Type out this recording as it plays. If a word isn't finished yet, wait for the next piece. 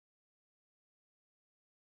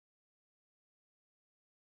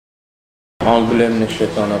أعوذ بالله من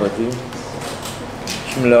الشيطان الرجيم.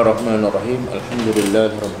 بسم الله الرحمن الرحيم. الحمد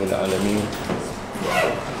لله رب العالمين.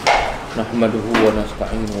 نحمده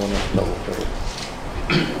ونستعينه ونستغفره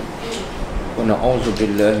ونعوذ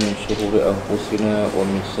بالله من شرور أنفسنا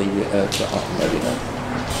ومن سيئات أعمالنا.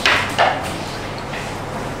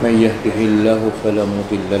 من يهده الله فلا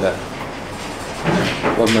مضل له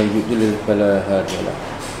ومن يضلل فلا هادي له.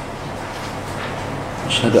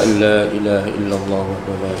 أشهد أن لا إله إلا الله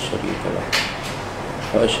وحده لا شريك له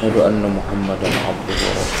وأشهد أن محمدا عبده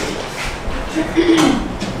ورسوله.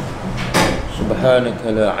 سبحانك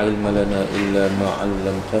لا علم لنا إلا ما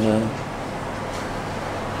علمتنا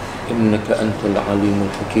إنك أنت العليم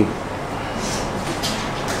الحكيم.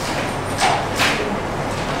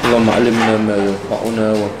 اللهم علمنا ما ينفعنا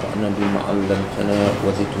وانفعنا بما علمتنا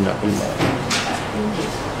وزدنا علما.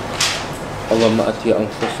 اللهم آت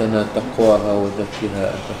أنفسنا تقواها وزكها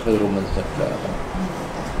أنت خير من زكاها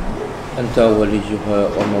أنت وليها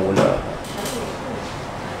ومولاها.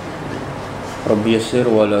 رب يسر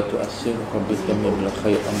ولا تؤسر رب تمم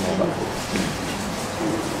الخير أما بعد.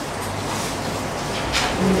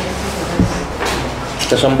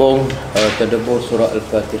 Kita sambung Tadabbur surah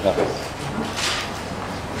Al-Fatihah.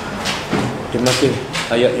 Dia masih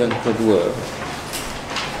ayat yang kedua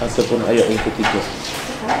ataupun ayat yang ketiga.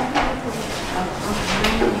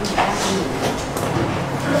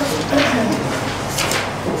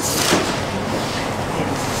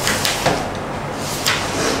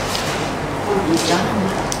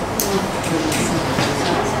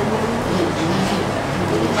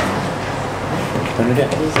 Mana dia?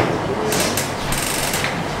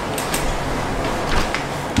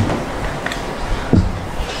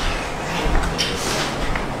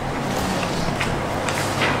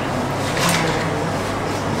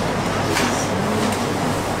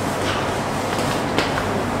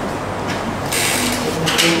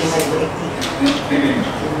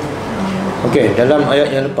 Okey, dalam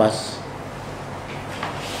ayat yang lepas,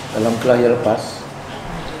 dalam kelas yang lepas,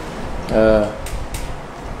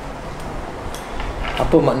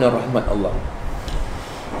 apa makna rahmat Allah?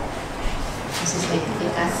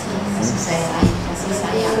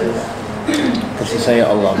 Kasih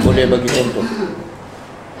sayang Allah. Boleh bagi contoh?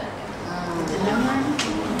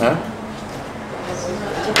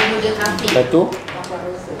 Satu,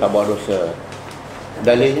 tabur dosa.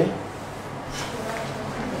 Dalilnya?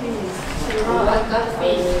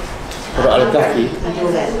 Surah Al-Kahfi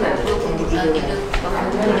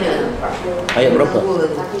ayat berapa?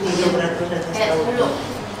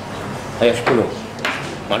 Ayat 10.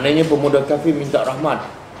 Maknanya pemuda kafir minta rahmat,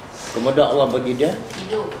 kemudian Allah bagi dia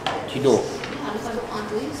tidur.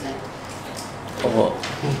 Oh.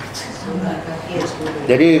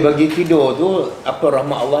 Jadi bagi tidur tu apa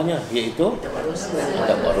rahmat Allahnya? Iaitu tak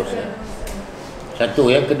buat dosa.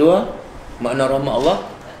 Satu. Yang kedua, makna rahmat Allah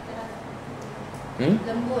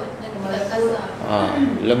lembut dan tidak kasar.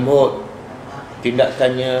 Lembut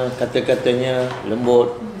tindakannya, kata-katanya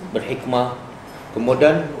lembut, berhikmah.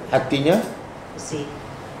 Kemudian hatinya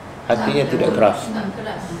tidak keras.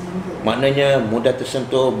 Maknanya mudah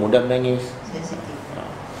tersentuh, mudah menangis.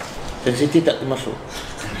 Sensitif tak termasuk.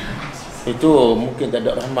 Itu mungkin tak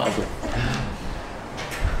ada rahmat tu.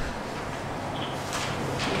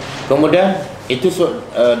 Kemudian itu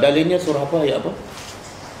dalilnya surah apa, ayat apa?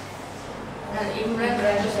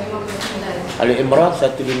 Al-Imran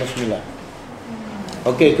 159.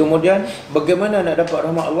 Okey, kemudian bagaimana nak dapat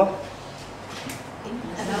rahmat Allah?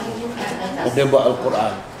 Ada buat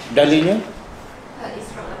Al-Quran. Dalilnya?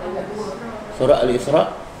 Surah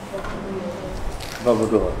Al-Isra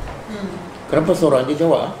 42. Kenapa surah dia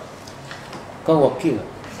jawab? Kau wakil.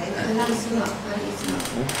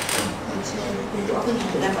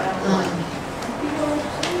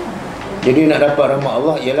 Jadi nak dapat rahmat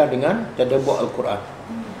Allah ialah dengan tadabbur Al-Quran.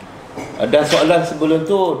 Dan soalan sebelum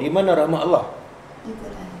tu, di mana rahmat Allah?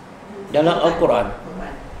 Dalam Al-Quran.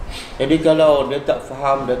 Jadi kalau dia tak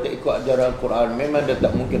faham, dia tak ikut ajaran Al-Quran, memang dia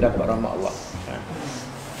tak mungkin dapat rahmat Allah.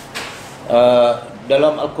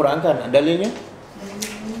 Dalam Al-Quran kan dalilnya?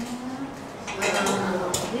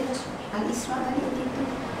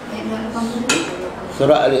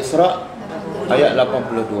 Surah Al-Isra ayat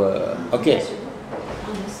 82. Okey.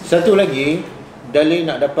 Satu lagi dalil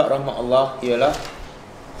nak dapat rahmat Allah ialah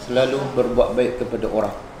selalu berbuat baik kepada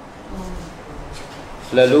orang.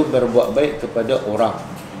 Selalu berbuat baik kepada orang.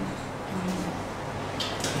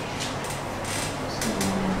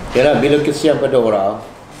 Ialah bila kesian pada orang,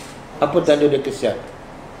 apa tanda dia kesian?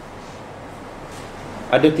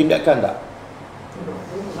 Ada tindakan tak?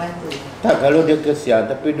 Tak, kalau dia kesian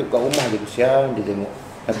tapi duduk kat rumah dia kesian, dia tengok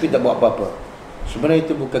tapi tak buat apa-apa, sebenarnya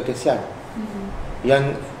itu bukan kesian.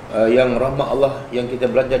 Yang yang rahmat Allah yang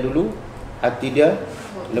kita belajar dulu, hati dia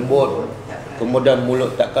lembut, kemudian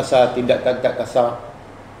mulut tak kasar, tindakan tak kasar.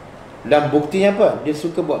 Dan buktinya apa? Dia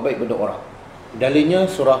suka buat baik pada orang. Dalilnya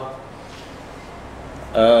surah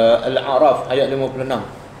Al-A'raf ayat 56.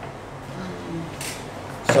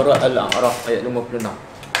 Surah Al-A'raf ayat 56.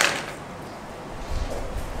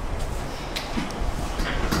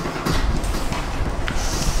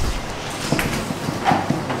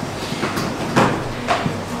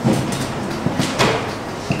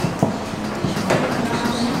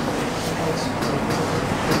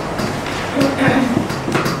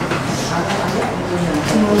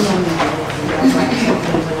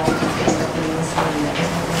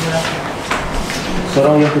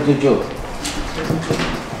 Surah yang ke-7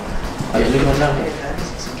 ayat 56.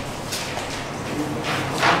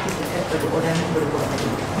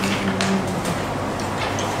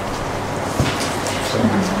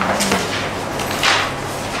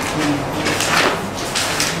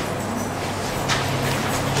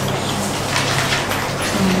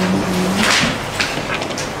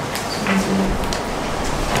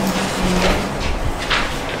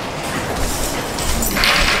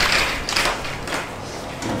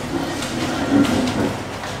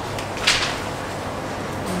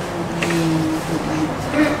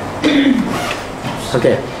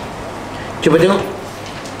 Okey. Cuba tengok.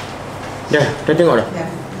 Dah tengok dah.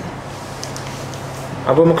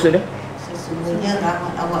 Apa maksud dia? Sesungguhnya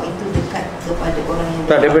rahmat Allah itu dekat kepada orang yang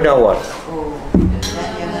tak daripada awal. Oh.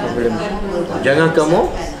 Jangan kamu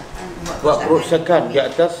buat kerosakan di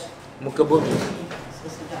atas muka bumi.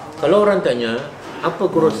 Kalau orang tanya, apa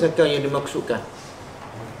kerosakan yang dimaksudkan?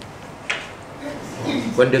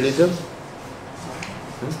 Vandalism?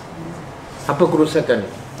 Apa kerosakan?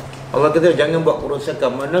 Allah kata jangan buat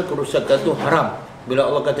kerosakan. Mana kerosakan tu haram. Bila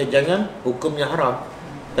Allah kata jangan, hukumnya haram.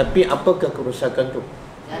 Tapi apakah kerosakan tu?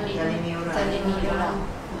 Zalimi orang.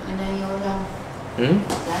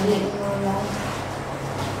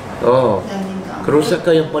 Oh,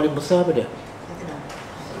 kerosakan yang paling besar apa dia?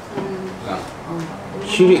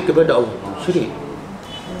 Syirik kepada Allah. Syirik.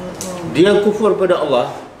 Dia kufur pada Allah,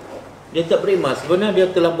 dia tak beriman. Sebenarnya dia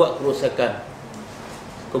telah buat kerosakan.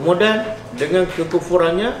 Kemudian dengan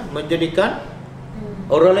kekufurannya menjadikan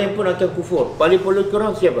orang lain pun akan kufur. Paling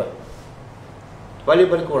kurang siapa? Paling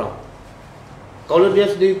kurang. Kalau dia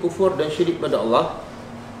sendiri kufur dan syirik pada Allah,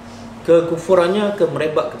 kekufurannya akan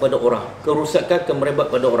merebak kepada orang, kerosakan akan merebak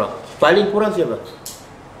pada orang. Paling kurang siapa?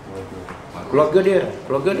 Keluarga dia.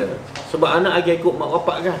 Sebab anak akan ikut mak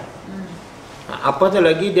bapak kan. Apatah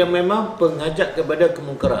lagi dia memang pengajak kepada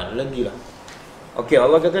kemungkaran. Lagilah. Okey,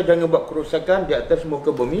 Allah kata jangan buat kerosakan di atas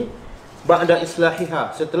muka bumi ba'da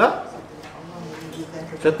islahiha, setelah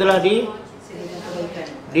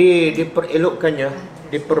diperelokkannya,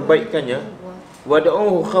 diperbaikannya,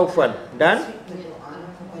 wad'uhu khaufan, dan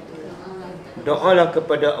doalah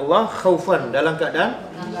kepada Allah khaufan, dalam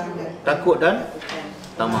keadaan takut dan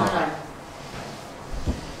tamak.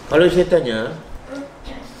 Kalau saya tanya,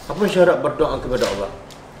 apa syarat berdoa kepada Allah?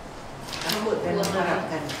 Takut dan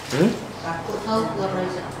mengharapkan.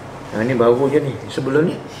 Ini baru je ni. Sebelum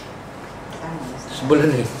ni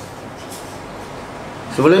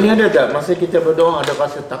ada tak masa kita berdoa ada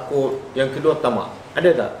rasa takut? Yang kedua tamak. Ada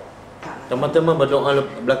tak? Teman-teman berdoa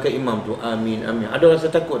belakang imam tu, amin amin, ada rasa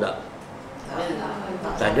takut tak?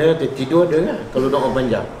 Tak ada. Tertidur ada kan kalau doa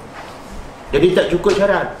panjang. Jadi tak cukup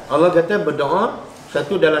syarat. Allah kata berdoa,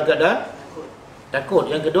 satu dalam keadaan takut,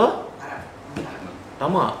 yang kedua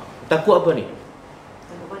tamak. Takut apa ni?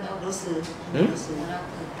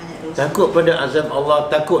 Takut pada azab Allah,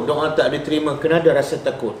 takut doa tak diterima, kena ada rasa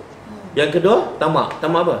takut. Yang kedua tamak.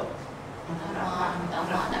 Tamak apa?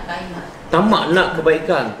 Tamak nak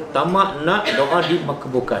kebaikan, tamak nak doa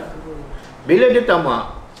dimakbulkan. Bila dia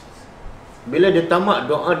tamak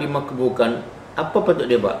doa dimakbulkan, apa patut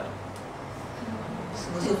dia buat?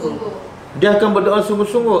 Dia akan berdoa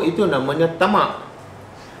sungguh-sungguh, itu namanya tamak.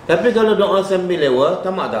 Tapi kalau doa sambil lewa,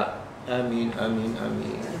 tamak tak? Amin amin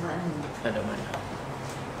amin. Ada mana?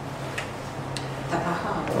 Tak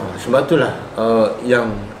faham. Sebab itulah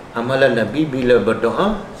yang amalan Nabi bila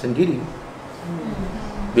berdoa sendiri.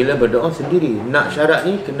 Bila berdoa sendiri, nak syarat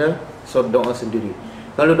ni kena doa sendiri.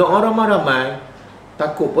 Kalau doa ramai-ramai,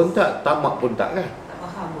 takut pun tak, tamak pun tak kan? Tak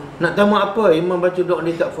faham pun. Nak tamak apa? Imam baca doa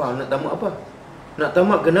ni tak faham, nak tamak apa? Nak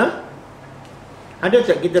tamak kena, ada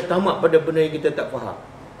tak kita tamak pada benda yang kita tak faham?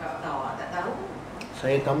 Tak tahu.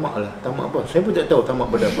 Saya tamak lah. Tamak apa? Saya pun tak tahu tamak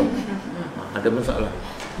pada apa. Ada masalah.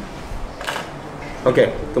 Okey,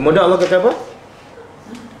 kemudian Allah kata apa?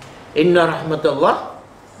 Inna rahmatullah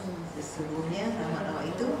Sesungguhnya rahmat Allah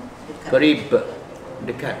itu qarib,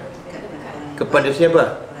 dekat. Kepada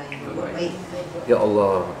siapa? Ya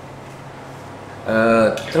Allah.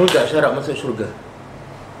 Tahu tak syarat masuk syurga?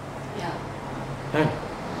 Ya.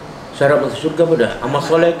 Syarat masuk syurga apa dah? Amal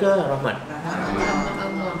soleh ke rahmat?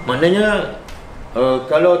 Maknanya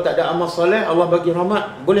kalau tak ada amal soleh, Allah bagi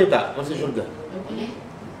rahmat, boleh tak masuk syurga? Boleh.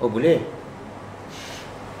 Oh boleh.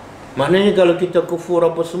 Maknanya kalau kita kufur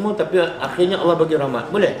apa semua tapi akhirnya Allah bagi rahmat,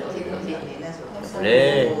 boleh?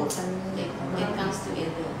 Boleh.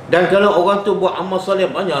 Dan kalau orang tu buat amal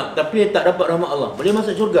soleh banyak tapi tak dapat rahmat Allah, boleh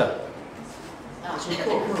masuk syurga?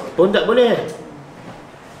 Pun tak boleh.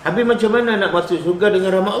 Habis macam mana nak masuk syurga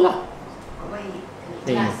dengan rahmat Allah?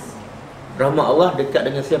 Rahmat Allah dekat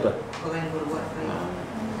dengan siapa?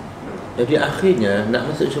 Jadi akhirnya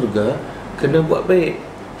nak masuk syurga kena buat baik.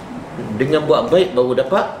 Dengan buat baik baru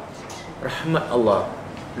dapat rahmat Allah.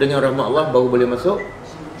 Dengan rahmat Allah baru boleh masuk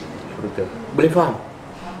syurga. Boleh faham?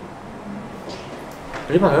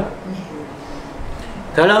 Boleh faham?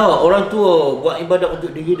 Kalau orang tua buat ibadat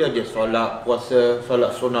untuk diri dia je, solat, puasa,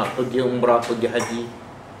 solat sunat, pergi umrah, pergi haji,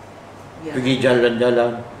 pergi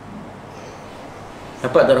jalan-jalan,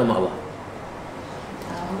 dapat tak rahmat Allah?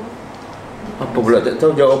 Apa pula tak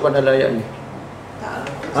tahu jawapan dalam ayat ni?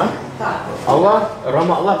 Allah,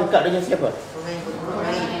 rahmat Allah dekat dengan siapa?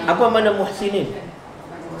 Apa mana muhsinin?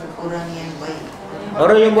 Orang yang baik.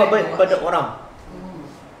 Orang yang buat baik pada orang.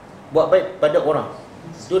 Buat baik pada orang.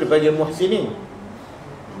 Itu dipanggil muhsinin.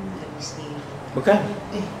 Bukan?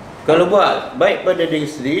 Kalau buat baik pada diri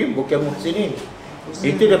sendiri bukan muhsinin.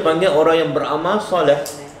 Itu dipanggil orang yang beramal soleh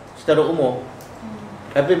secara umum.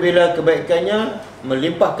 Tapi bila kebaikannya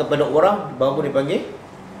melimpah kepada orang baru dipanggil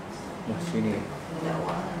muhsinin.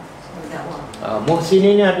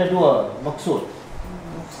 Muhsinin ni ada dua maksud.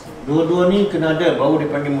 Dua-dua ni kena ada baru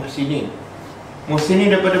dipanggil muhsinin. Muhsinin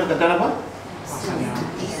daripada perkataan apa?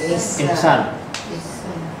 Ihsan.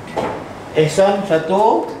 Ihsan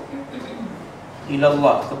satu,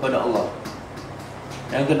 ilallah, kepada Allah.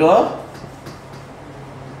 Yang kedua,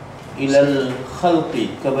 ilal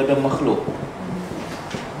khalqi, kepada makhluk.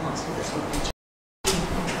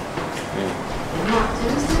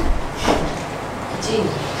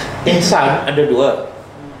 Ihsan ada dua.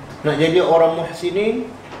 Nak jadi orang muhsinin,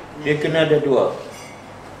 dia kena ada dua.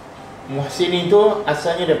 Muhsinin itu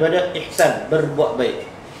asalnya daripada ihsan, berbuat baik.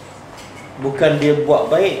 Bukan dia buat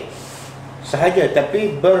baik sahaja,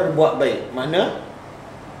 tapi berbuat baik. Makna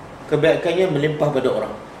kebaikannya melimpah pada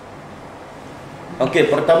orang. Okey,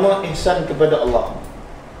 pertama ihsan kepada Allah.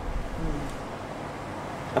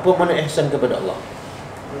 Apa makna ihsan kepada Allah?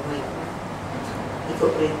 Ikut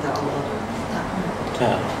perintah Allah.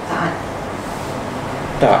 Tak. Taat.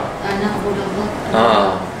 Tak. Anak budak.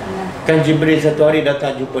 Kan Jibril satu hari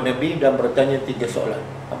datang jumpa Nabi dan bertanya 3 soalan.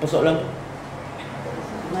 Apa soalan tu?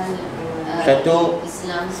 Satu,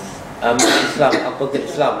 Islam. Islam, apa ke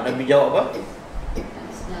Islam? Nabi jawab apa?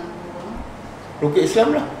 Islam. Rukun Islam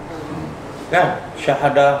lah. Kan?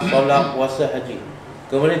 Syahadah, solat, puasa, haji.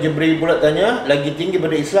 Kemudian Jibril pula tanya, lagi tinggi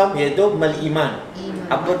pada Islam, iaitu mal iman.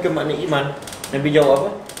 Apa ke makna iman? Nabi jawab apa?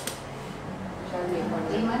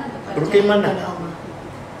 Rukun mana?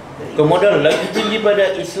 Kemudian lagi tinggi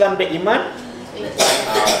pada Islam dan iman,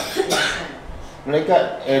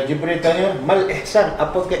 malaikat Jibril tanya, mal ihsan,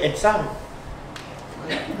 apa ke ihsan?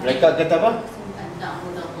 Malaikat kata apa?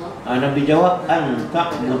 Nabi jawab, an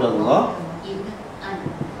ta'budallah,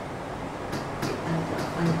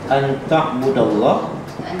 an ta'budallah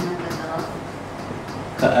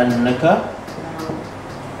ka'annaka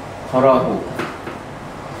tarahu.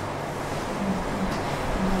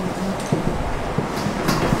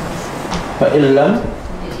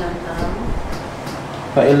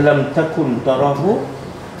 Fa'illam takun tarahu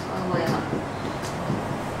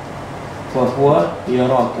fahuwa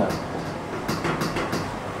yaraka.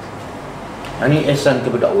 Ini ihsan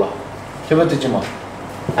kepada Allah. Cuba terjemah.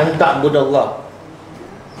 Anta budallah,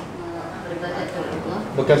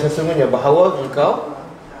 bukan sesungguhnya bahawa engkau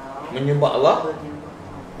menyembah Allah,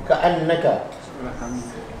 ka'annaka,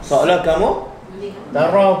 seolah kamu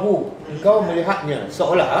tarahu, engkau melihatnya.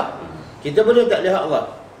 Seolah kita boleh tak lihat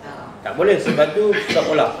Allah? Tak boleh, sebab tu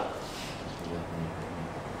seolah.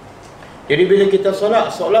 Jadi bila kita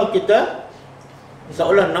solat, seolah kita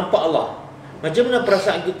nampak Allah. Macam mana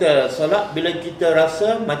perasaan kita solat bila kita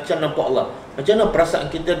rasa macam nampak Allah? Macam mana perasaan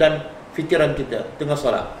kita dan fikiran kita tengah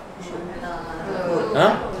solat?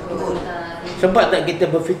 Sempat tak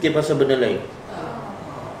kita berfikir pasal benda lain?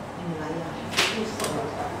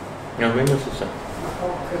 Yang memang susah.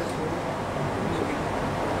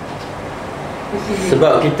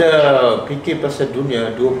 Sebab kita fikir pasal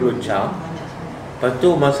dunia 20 jam, lepas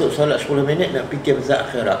tu masuk solat 10 minit nak fikir pasal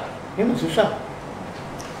akhirat. Memang susah.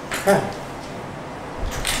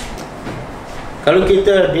 Kalau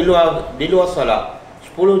kita di luar solat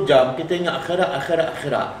 10 jam kita ingat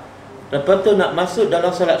akhirat. Lepas tu nak masuk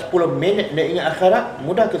dalam solat 10 minit nak ingat akhirat,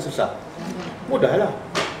 mudah ke susah? Mudahlah.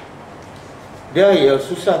 Dia yang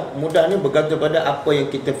susah mudah ni bergantung pada apa yang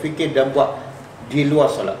kita fikir dan buat di luar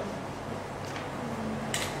solat.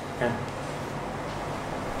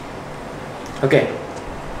 Okey.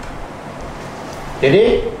 Jadi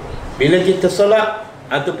bila kita solat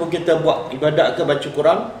ataupun kita buat ibadat ke baca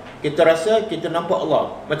Quran, kita rasa kita nampak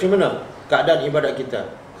Allah. Macam mana keadaan ibadat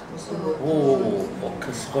kita?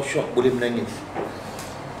 Khusyuk, boleh menangis.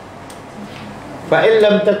 Fa'il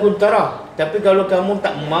lam takun tara. Tapi kalau kamu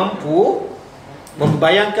tak mampu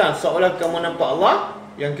membayangkan seolah kamu nampak Allah,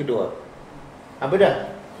 yang kedua apa dah?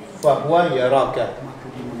 Fa huwa yaraka.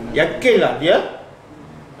 Yakinlah dia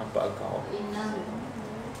nampak kau.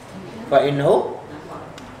 Fa innahu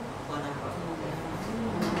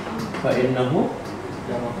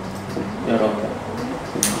yaraka.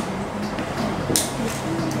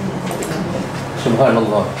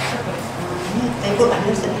 Subhanallah.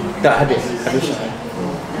 Tak hadis.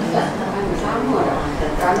 Sama dah.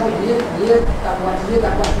 Kalau dia tak buat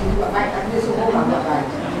baik, tapi dia suruh orang buat baik.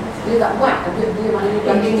 Dia tak buat, tapi dia mana itu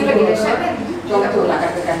lagi dahsyat kan. Contohlah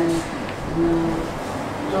katakan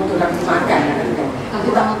contohlah makan kan.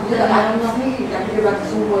 Dia tak bagi sendiri, tapi dia bagi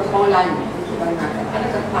semua orang lain untuk bagi makan.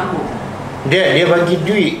 Adakah sama? Dia bagi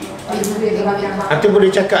duit. Dia bagi yang Atau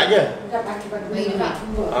boleh cakap je. Dia bagi duit.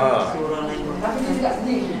 Tapi dia tidak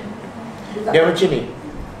sendiri. Dia macam ni.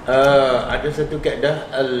 Ada satu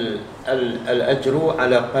kaedah al-ajru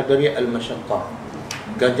ala qadri al-masyaqqah.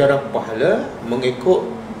 Ganjaran pahala mengikut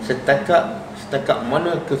setakat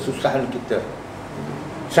mana kesusahan kita.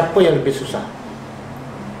 Siapa yang lebih susah?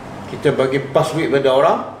 Kita bagi pas duit pada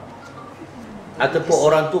orang, ataupun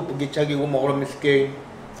orang tu pergi cari rumah orang miskin,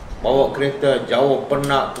 bawa kereta jauh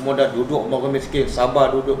penat, kemudian duduk rumah orang miskin, sabar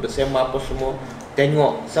duduk bersama apa semua,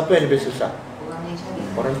 tengok siapa yang lebih susah?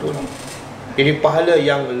 Orang tu lah. Jadi pahala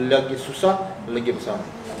yang lagi susah lagi besar.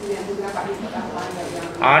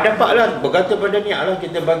 Dapatlah bergantung pada niat lah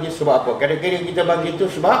kita bagi sebab apa. Kadang-kadang kita bagi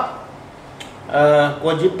itu sebab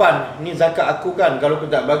kewajipan. Ni zakat aku kan, kalau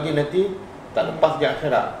aku tak bagi nanti tak lepas di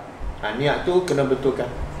akhirat. Niat tu kena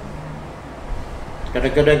betulkan.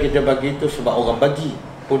 Kadang-kadang kita bagi itu sebab orang bagi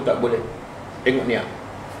pun tak boleh. Tengok niat.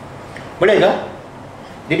 Boleh tak?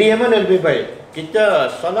 Jadi yang mana lebih baik?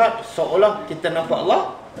 Kita solat seolah kita nampak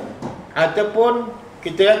Allah, ataupun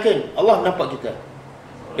kita yakin Allah nampak kita?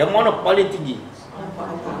 Yang mana paling tinggi?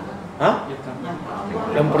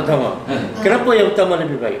 Yang pertama. Kenapa yang pertama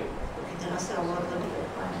lebih baik?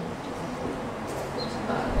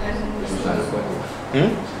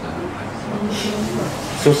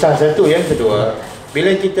 Susah satu. Yang kedua,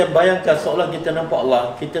 bila kita bayangkan seolah kita nampak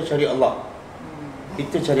Allah, kita cari Allah.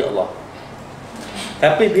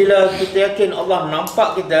 Tapi bila kita yakin Allah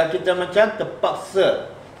nampak kita, kita macam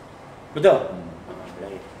terpaksa. Betul?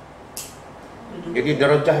 Jadi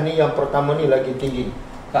darjah ni yang pertama ni lagi tinggi.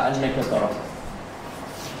 Ka'annaka tara.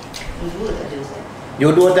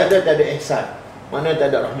 Dua-dua tak ada ihsan. Mana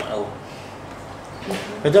tak ada rahmat Allah.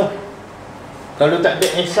 Betul? Kalau tak ada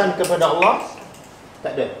ihsan kepada Allah,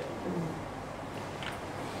 tak ada.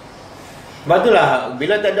 Betullah,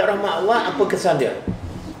 bila tak ada rahmat Allah, apa kesan dia?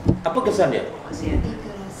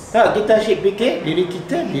 Kita asyik fikir diri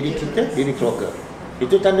kita, diri keluarga.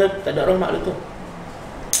 Itu tanda tak ada rahmat itu.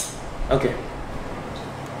 Okey.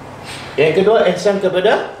 Yang kedua, ihsan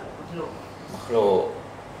kepada makhluk.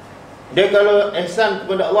 Dia kalau ihsan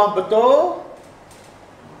kepada Allah betul,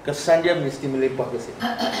 kesan dia mesti melimpah ke sini.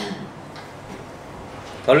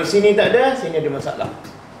 Kalau sini tak ada, sini ada masalah.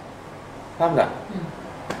 Faham tak?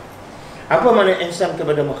 Apa makna ihsan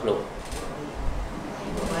kepada makhluk?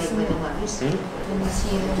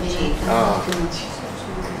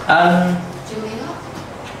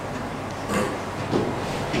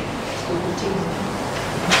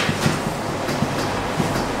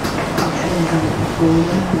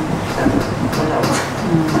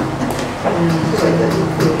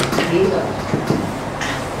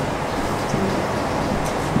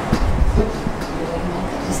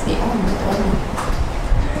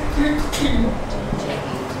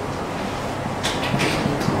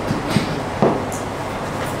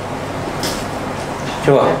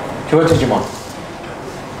 Cuba terjemah.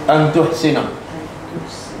 Antuhsina,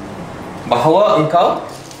 bahawa engkau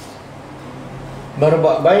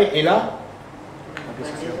berbuat baik ialah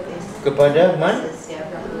kepada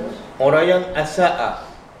orang yang asa'a,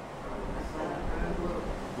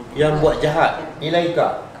 yang buat jahat,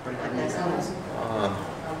 ilaika.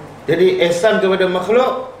 Jadi ihsan kepada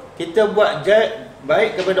makhluk, kita buat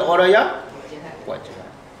baik kepada orang yang buat jahat.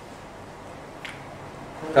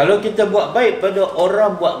 Kalau kita buat baik pada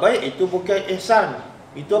orang buat baik, itu bukan ihsan.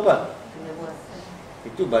 Itu apa?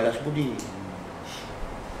 Itu balas budi.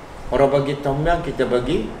 Orang bagi tom yum, kita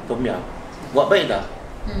bagi tom yum. Buat baik tak?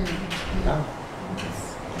 Tak.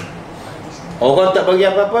 Orang tak bagi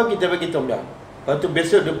apa-apa, kita bagi tom yum. Lepas tu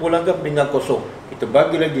besok dia pulangkan pinggan kosong, kita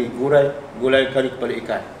bagi lagi gulai kari kepala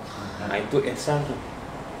ikan. Itu ihsan tu.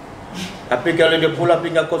 Tapi kalau dia pulang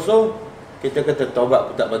pinggan kosong, kita kata taubat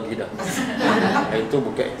pun tak bagi dah. Itu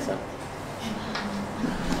bukan ihsan.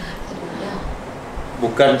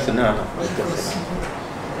 Bukan senang.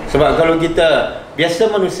 Sebab kalau kita biasa,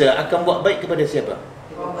 manusia akan buat baik kepada siapa?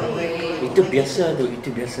 Itu biasa tu, itu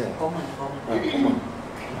biasa.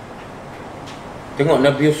 Tengok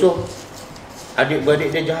Nabi Yusuf, adik-beradik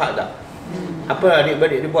dia jahat tak? Apa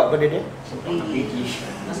adik-beradik dia buat pada dia?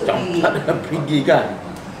 Campak dan pergi kan.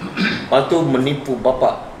 Lepas tu menipu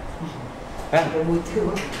bapa.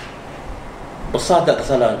 Besar tak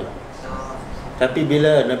kesalahan dia. Tapi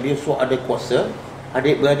bila Nabi Yusuf ada kuasa,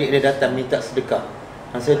 adik-beradik dia datang minta sedekah.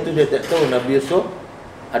 Masa tu dia tak tahu Nabi Yusuf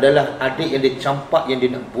adalah adik yang dia campak, yang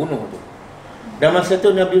dia nak bunuh tu. Dan masa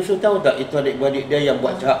tu Nabi Yusuf tahu tak itu adik-beradik dia yang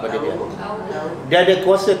buat jahat pada dia. Dia ada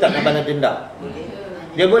kuasa tak nak balas dendam?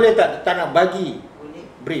 Dia boleh tak nak bagi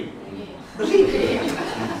beri?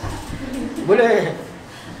 Boleh.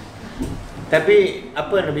 Tapi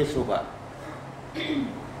apa Nabi Yusuf buat?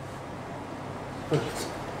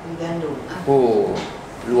 Oh,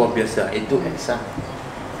 luar biasa. Itu ihsan.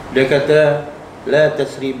 Dia kata, la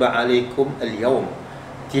tasriba alaikum al-yawm.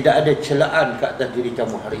 Tidak ada celaan ke atas diri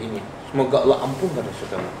kamu hari ini. Semoga Allah ampunkan dosa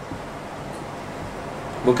kamu.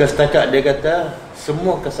 Bukan setakat dia kata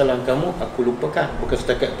semua kesalahan kamu aku lupakan. Bukan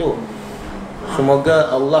setakat tu.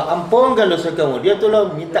 Semoga Allah ampunkan dosa kamu. Dia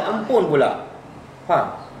tolong minta ampun pula.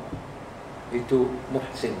 Faham? Itu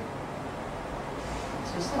muhsin.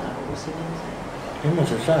 Susah nak muhsin ni. Memang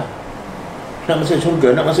susah. Nak masuk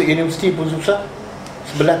syurga, nak masuk universiti pun susah.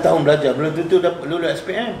 11 tahun belajar, belum tentu dapat lulus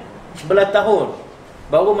SPM. 11 tahun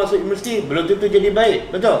baru masuk universiti, belum tentu jadi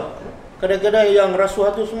baik. Betul? Kadang-kadang yang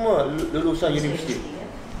rasuah tu semua lulusan universiti.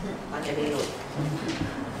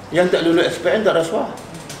 Yang tak lulus SPM tak rasuah.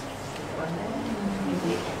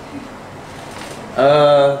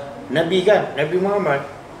 Nabi kan, Nabi Muhammad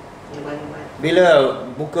bila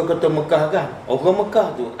buka kota Mekah kan, orang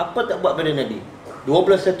Mekah tu apa tak buat pada Nabi?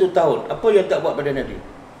 21 tahun, apa yang tak buat pada Nabi?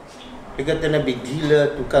 Dia kata Nabi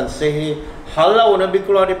gila, tukang sihir, halau Nabi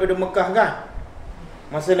keluar daripada Mekah kan.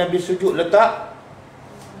 Masa Nabi sujud letak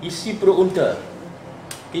isi perut unta.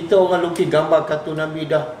 Kita orang lukis gambar kartun Nabi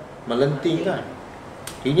dah melenting kan.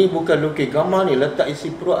 Ini bukan lukis gambar ni, letak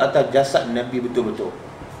isi perut atas jasad Nabi betul-betul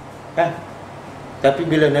kan. Tapi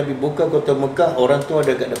bila Nabi buka kota Mekah, orang tu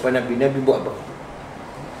ada kat depan Nabi. Nabi buat apa?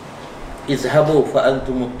 Izhabu fa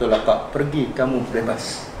antum mutlaqa. Pergi, kamu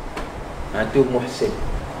bebas. Itu muhsin.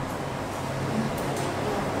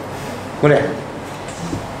 Boleh?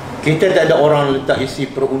 Kita tak ada orang letak isi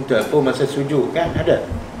perut unta pun masa sujud kan? Ada?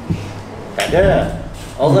 Tak ada.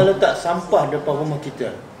 Orang letak sampah depan rumah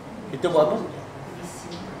kita. Kita buat apa?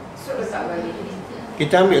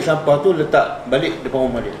 Kita ambil sampah tu letak balik depan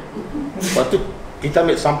rumah dia. Lepas tu kita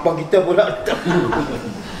ambil sampah kita pula letak.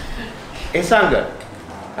 Ihsan ke?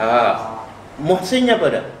 Muhsinnya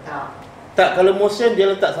apa dah? Tak, kalau muhsin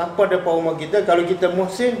dia letak sampah depan rumah kita. Kalau kita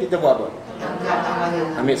muhsin, kita buat apa?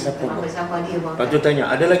 Ambil sampah. Lepas tu tanya,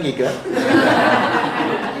 ada lagi ke?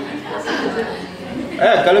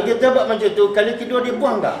 Kalau kita buat macam tu, kali kedua dia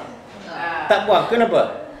buang tak? Tak buang,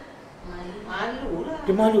 kenapa? Malu lah.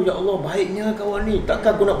 Dia malu, ya Allah baiknya kawan ni,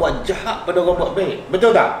 takkan aku nak buat jahat pada orang buat baik.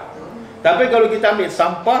 Betul tak? Tapi kalau kita ambil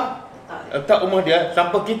sampah letak rumah dia,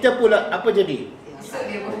 sampah kita pula apa jadi?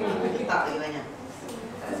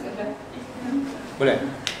 Boleh?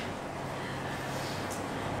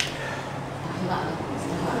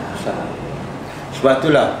 Sebab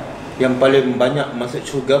itulah yang paling banyak masuk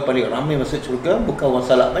syurga, paling ramai masuk syurga bukan orang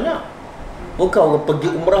salat banyak, bukan orang pergi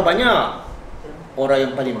umrah banyak. Orang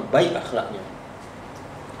yang paling baik akhlaknya.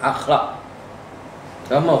 Akhlak.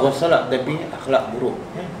 Ramai orang salat tapi akhlak buruk.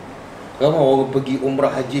 Ramai orang pergi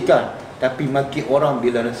umrah haji kan, tapi maki orang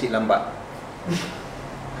bila nasi lambat.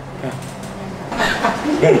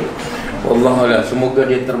 Wallahualam, semoga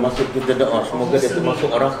dia termasuk, kita doa semoga dia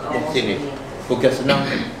termasuk orang muhsin ni. Bukan senang.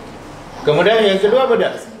 Kemudian yang kedua apa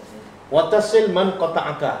dah? Watasil man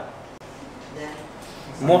qata'aka.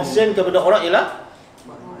 Muhsin kepada orang ialah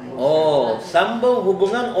sambung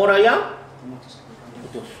hubungan orang yang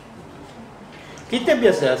putus. Kita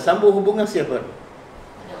biasa sambung hubungan siapa?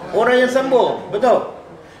 Orang yang sambung, betul?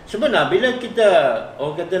 Sebenarnya bila kita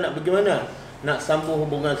orang kata nak pergi mana, nak sambung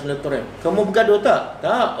hubungan silaturahim. Kamu bergaduh tak?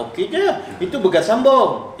 Tak, okey je. Itu bukan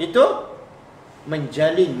sambung. Itu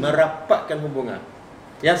menjalin, merapatkan hubungan.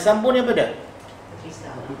 Yang sambung ni apa dah?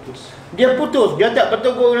 Dia putus. Dia tak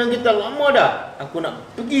bertegur dengan kita lama dah. Aku nak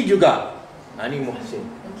pergi juga. Ni muhsin.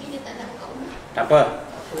 Mungkin dia tak nak kau. Tak apa.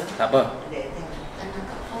 Tak apa.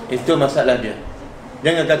 Itu masalah dia.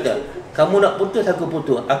 Jangan kata, kamu nak putus, aku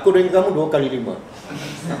putus. Aku dengan kamu 2 kali 5.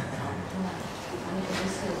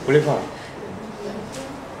 Boleh faham?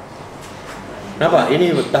 Nampak?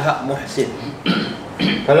 Ini tahap muhsin.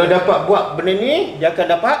 Kalau dapat buat benda ni, dia akan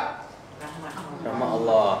dapat rahmat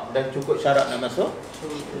Allah. Dan cukup syarat nak masuk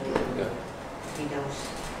syurga.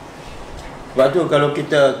 Sebab tu kalau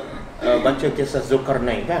kita baca kisah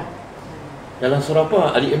Zulkarnain kan, dalam surah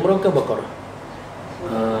apa? Ali Imran ke Baqarah?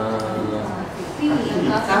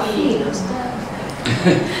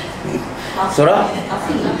 Surah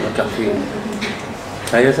Kafir.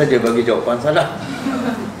 Saya saja bagi jawapan salah.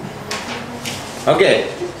 Okey,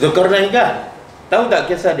 Zulkarnain kan? Tahu tak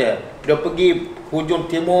kisah dia? Dia pergi hujung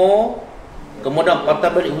timur, kemudian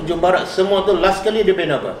patah balik hujung barat. Semua tu last kali dia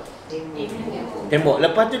bina apa? Tembok.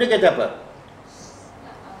 Lepas tu dia kata apa?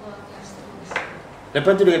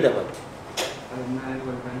 Lepas tu dia kata apa?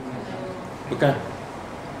 Bukan.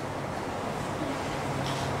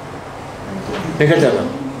 Dia kata apa?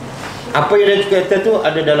 Apa yang dia kata tu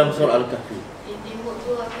ada dalam surah Al-Kahfi. Tembok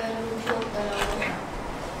tu akan runtuh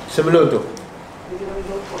kalau Sebelum tu.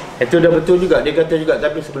 Itu dah betul juga. Dia kata juga,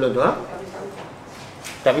 tapi sebelum tu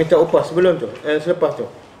tak minta upah sebelum tu. Selepas tu.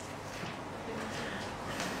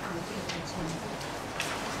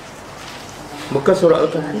 Bukan surah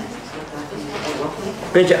Al-Kahfi.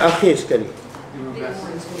 Page akhir sekali.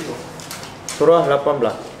 Surah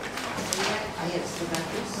 18.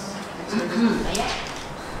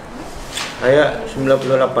 Ayat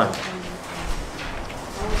 98.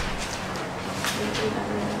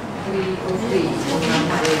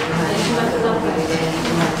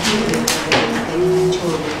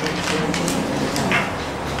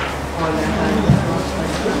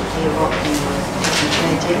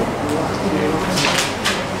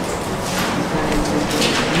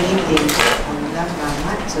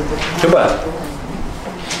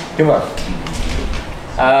 Cuba.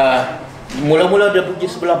 Mula-mula dia pergi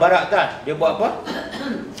sebelah barat kan. Dia buat apa?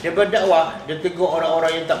 Dia berdakwah. Dia tegur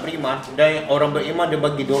orang-orang yang tak beriman. Dan orang beriman dia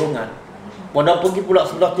bagi dorongan. Pada pergi pula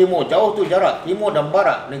sebelah timur. Jauh tu jarak timur dan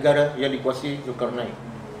barat negara yang dikuasai Zulkarnain.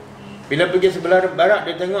 Bila pergi sebelah barat,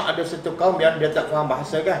 dia tengok ada satu kaum yang dia tak faham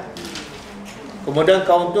bahasa kan. Kemudian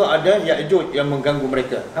kaum tu ada Ya'juj yang mengganggu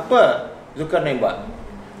mereka. Apa Zulkarnain buat?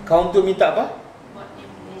 Kaum tu minta apa?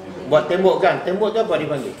 Buat tembok kan. Tembok tu apa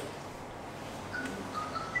dipanggil?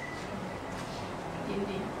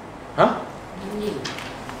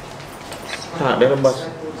 Dalam bahasa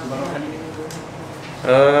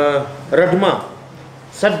Radma.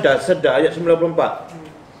 Sadda ayat 94.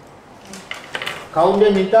 Kaum dia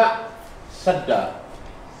minta sadda.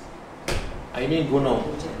 Ini gunung.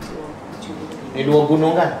 Ini 2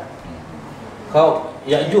 gunung kan. Kau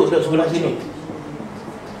Ya'juj duduk sebelah sini.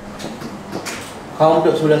 Kaum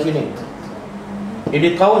duduk sebelah sini.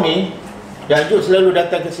 Jadi kaum ni Ya'juj selalu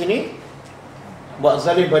datang ke sini buat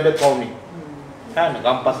zalim pada kaum ni. Kan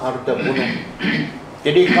rampas harta, bunuh.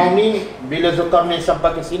 Jadi kaum ni bila Zulkarnain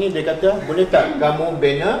sampai ke sini, dia kata, boleh tak kamu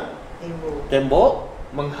bina tembok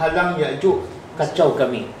menghalang Ya'juj kacau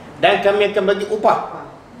kami, dan kami akan bagi upah.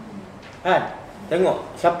 Kan?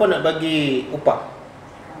 Tengok siapa nak bagi upah?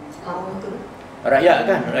 Rakyat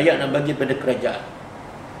kan? Rakyat nak bagi pada kerajaan.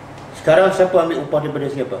 Sekarang siapa ambil upah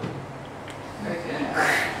daripada siapa?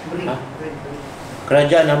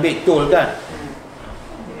 Kerajaan ambil tol kan?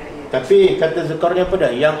 Tapi kata Zulkarnain apa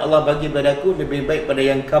dah? Yang Allah bagi pada aku lebih baik pada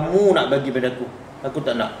yang kamu nak bagi pada aku. Aku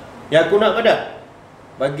tak nak. Yang aku nak pada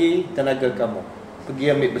bagi tenaga kamu.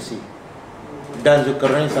 Pergi ambil besi. Dan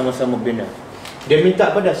Zulkarnain sama-sama bina. Dia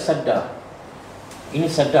minta pada sadda. Ini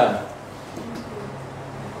sadda.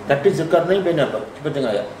 Tapi Zulkarnain bina apa? Cuba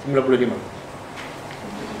tengok ayat 95.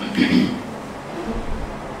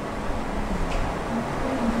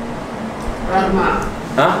 Radma.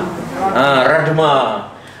 Radma.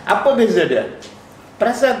 Apa beza dia?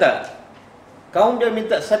 Perasan tak? Kaum dia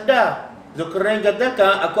minta sadda. Zulkarnain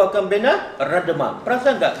katakan aku akan bina radma.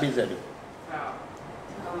 Perasan tak beza dia?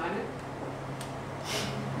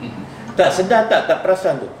 Tak sedar tak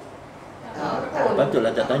perasan tu?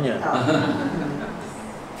 Patutlah tak tanya.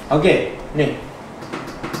 Okey, ni.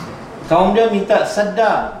 Kaum dia minta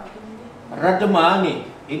sadda. Radma ni.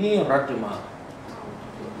 Ini radma.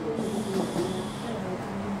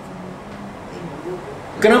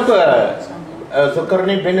 Kenapa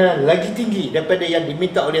Zulkarnain bina lagi tinggi daripada yang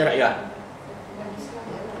diminta oleh rakyat?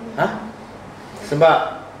 Ha? Sebab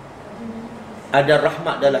ada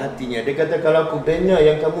rahmat dalam hatinya. Dia kata kalau aku bina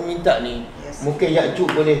yang kamu minta ni, mungkin Ya'juj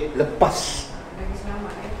boleh lepas,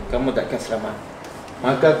 kamu takkan selamat.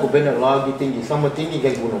 Maka aku bina lagi tinggi, sama tinggi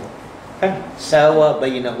kan gunung. Kan? Sawa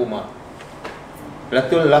bainahuma. Lepas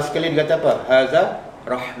tu last kali dia kata apa? Haza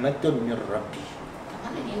rahmatun min rabbi.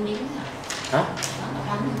 Mana dindingnya? Ha?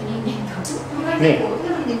 Mana dinding? Ni.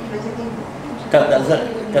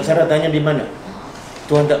 Kak Sarah tanya di mana?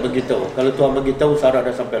 Tuhan tak beritahu. Kalau Tuhan beritahu, Sarah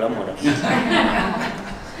dah sampai lama dah.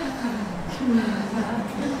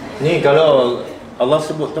 Ni kalau Allah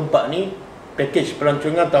sebut tempat ni, package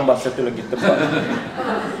pelancongan tambah satu lagi tempat.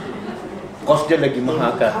 Kos dia lagi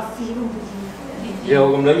mahal kan. Dia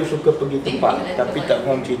orang Melayu suka pergi tempat tapi tak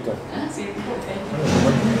faham cerita.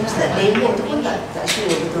 Ustaz, demo tu pun tak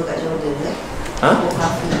sure betul kat Jordan kan? Ha?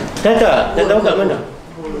 Tak tahu kat mana.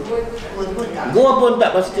 Gua pun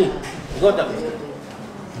tak pasti. Gua tak pasti.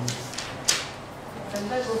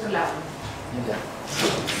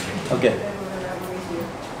 Okey.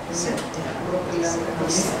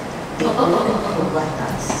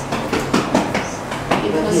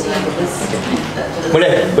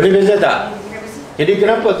 Boleh beza tak? Jadi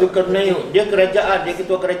kenapa Zulkarnain, dia kerajaan, dia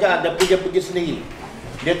ketua kerajaan, tapi dia pergi sendiri.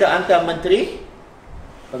 Dia tak hantar menteri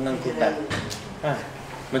pengangkutan.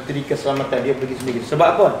 Menteri keselamatan, dia pergi sendiri. Sebab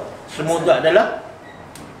apa? Semua itu adalah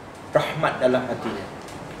rahmat dalam hatinya.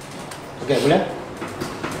 Okey, boleh?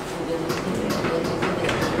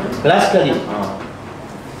 Last kali.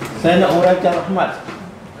 Saya nak uraikan rahmat.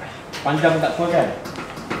 Panjang tak apa kan?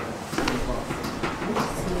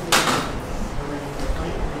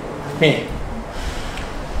 Ni.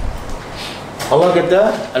 Allah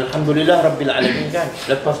kata Alhamdulillah Rabbil Alamin kan.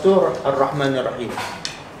 Lepas tu Ar-Rahman Ar-Rahim.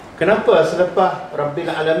 Kenapa selepas Rabbil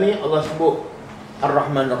Alamin Allah sebut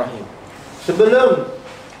Ar-Rahman Ar-Rahim? Sebelum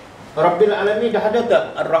Rabbil Alamin dah ada tak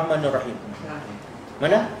Ar-Rahman Ar-Rahim?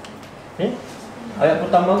 Mana? Ni? Ayat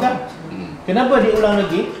pertama kan? Kenapa diulang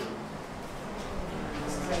lagi?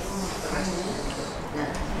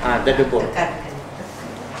 Tadabbur.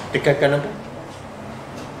 Tekankan apa?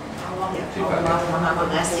 Allah Maha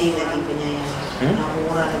Pengasih lagi penyayang. Maha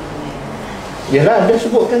Murah lagi penyayang. Yalah, dia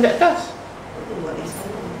sebutkan kat atas.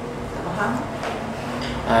 Tak faham?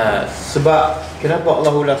 Sebab kenapa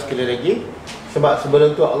Allah ulang sekali lagi? Sebab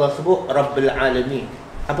sebelum tu Allah sebut Rabbil Alamin.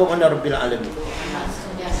 Apa makna Rabbil Alamin?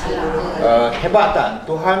 Hebat tak?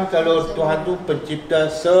 Tuhan, kalau Tuhan tu pencipta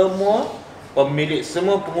semua, pemilik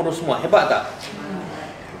semua, pengurus semua. Hebat tak?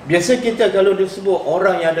 Biasa kita kalau disebut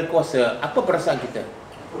orang yang ada kuasa, apa perasaan kita?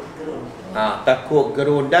 Takut,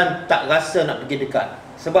 gerun dan tak rasa nak pergi dekat.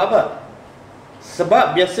 Sebab apa?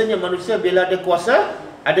 Sebab biasanya manusia bila ada kuasa,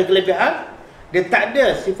 ada kelebihan, dia tak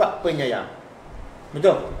ada sifat penyayang.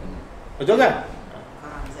 Betul? Betul kan?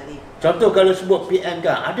 Contoh kalau sebut PM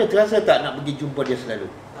kan, ada terasa tak nak pergi jumpa dia selalu?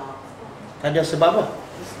 Tak ada. Sebab apa?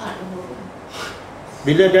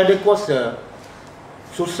 Bila dia ada kuasa,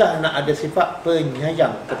 susah nak ada sifat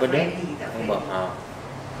penyayang kepada Allah.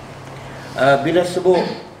 Bila sebut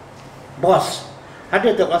bos, ada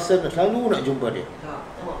tak rasa selalu nak jumpa dia?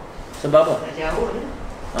 Sebab apa? Jauh dia.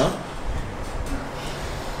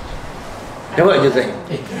 Jawab je saya.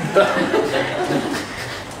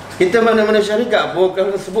 Kita mana-mana syarikat pun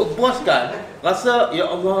kalau sebut bos kan, rasa ya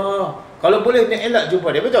Allah, kalau boleh nak elak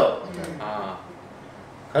jumpa dia, betul?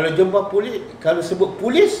 Kalau jumpa polis, kalau sebut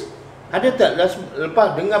polis, ada tak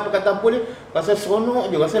lepas dengar perkataan polis, rasa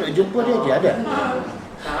seronok je, rasa nak jumpa dia je, ada?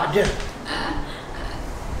 Ada.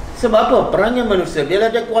 Sebab apa? Perangai manusia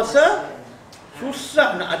bila ada kuasa,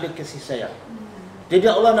 susah nak ada kasih sayang. Jadi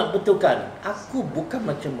Allah nak betulkan, aku bukan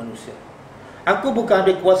macam manusia. Aku bukan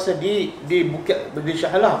ada kuasa di Bukit di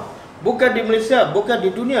Shah Alam, bukan di Malaysia, bukan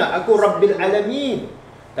di dunia. Aku Rabbil Alamin.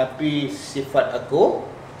 Tapi sifat aku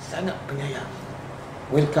sangat penyayang.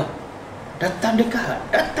 Welcome. Datang dekat,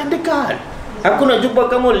 datang dekat. Aku nak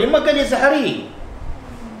jumpa kamu 5 kali sehari.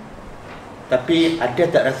 Tapi ada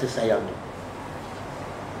tak rasa sayang tu?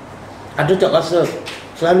 Ada tak rasa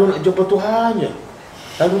selalu nak jumpa Tuhan je,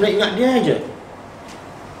 selalu nak ingat dia je?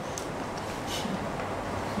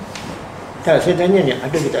 Tak, saya tanya ni,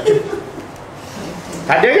 ada ke tak ada?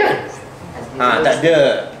 Tak ada kan? Tak ada.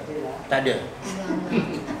 Tak ada.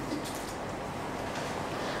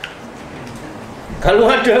 Kalau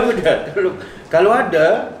ada apa dia? Kalau ada,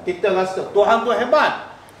 kita rasa Tuhan tu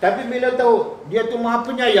hebat. Tapi bila tahu dia tu Maha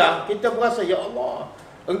Penyayang, kita berasa ya Allah,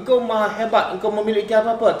 Engkau Maha hebat, Engkau memiliki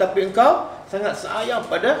apa-apa, tapi Engkau sangat sayang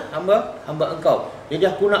pada hamba Engkau. Jadi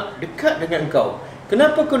aku nak dekat dengan Engkau.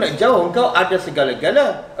 Kenapa aku nak jauh? Engkau ada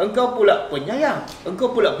segala-gala. Engkau pula penyayang,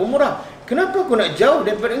 Engkau pula pemurah. Kenapa aku nak jauh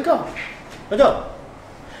daripada Engkau? Betul?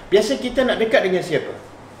 Biasa kita nak dekat dengan siapa?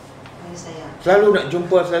 Orang yang sayang. Selalu nak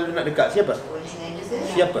jumpa, selalu nak dekat. Siapa? Orang yang sayang juga.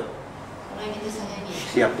 Siapa? Orang yang kita sayangi.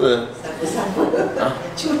 Siapa? Siapa-siapa.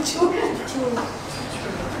 Cucu.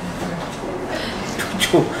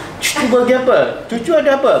 Cucu bagi apa? Cucu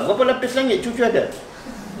ada apa? Berapa lapis langit cucu ada?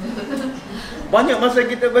 Banyak masa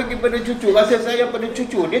kita bagi pada cucu, rasa sayang pada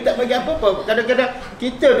cucu. Dia tak bagi apa-apa. Kadang-kadang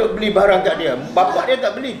kita duk beli barang kat dia, bapak dia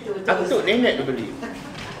tak beli, atuk nenek dia beli.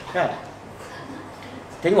 Kan?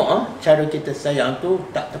 Tengok cara kita sayang tu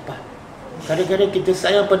tak tepat. Kadang-kadang kita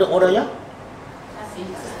sayang pada orang yang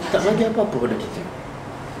tak bagi apa-apa pada kita.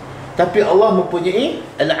 Tapi Allah mempunyai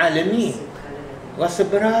al-alami. Rasa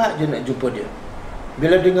berat je nak jumpa dia.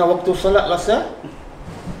 Bila dengar waktu solat rasa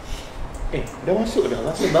dah masuk dah,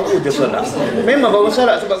 rasa baru je solat. Memang baru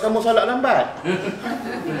solat sebab kamu solat lambat.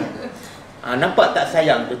 Nampak tak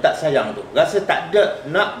sayang tu, tak sayang tu. Rasa tak ada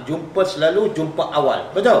nak jumpa selalu, jumpa awal.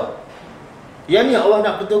 Betul? Yang ni Allah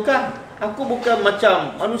nak betulkan. Aku bukan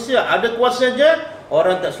macam manusia, ada kuasa je,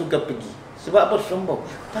 orang tak suka pergi. Sebab apa? Sombong.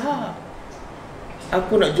 Tak.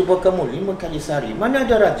 Aku nak jumpa kamu 5 kali sehari. Mana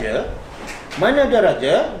ada raja? Mana ada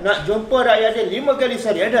raja nak jumpa rakyat dia 5 kali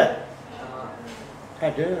sehari? Ada?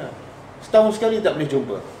 Ada. Setahun sekali tak boleh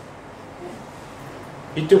jumpa.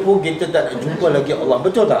 Itu pun kita tak nak jumpa lagi Allah.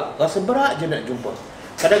 Betul tak? Rasa berat je nak jumpa.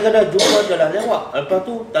 Kadang-kadang jumpa adalah lewat. Lepas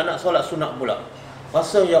tu tak nak solat sunat pula.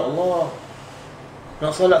 Rasa ya Allah,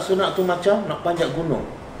 nak solat sunat tu macam nak panjat gunung.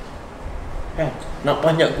 Nak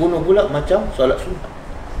panjat gunung pula macam solat sunat.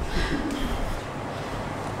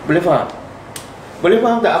 Boleh faham? Boleh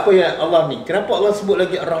faham tak apa yang Allah ni? Kenapa Allah sebut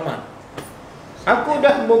lagi Ar-Rahman? Aku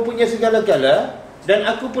dah mempunyai segala-gala dan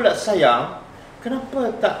aku pula sayang.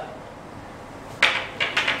 Kenapa tak?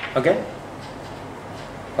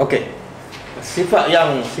 Okey. Sifat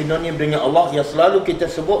yang sinonim dengan Allah yang selalu kita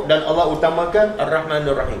sebut dan Allah utamakan Ar-Rahman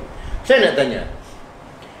Ar-Rahim. Saya nak tanya,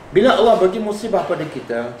 bila Allah bagi musibah pada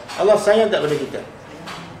kita, Allah sayang tak pada kita?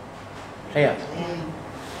 Sayang.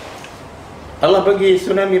 Allah bagi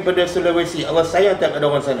tsunami pada Sulawesi, Allah sayang tak pada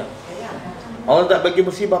orang sana? Allah tak bagi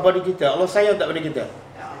musibah pada kita, Allah sayang tak pada kita?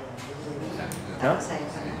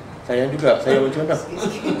 Sayang juga. Sayang macam mana?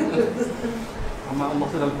 Rahmat Allah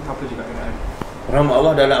tu dalam apa juga keadaan? Rahmat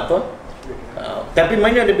Allah dalam apa? Tapi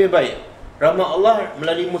mana lebih baik? Rahmat Allah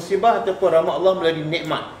melalui musibah ataupun rahmat Allah melalui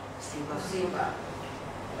nikmat? Musibah.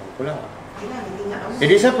 Pula.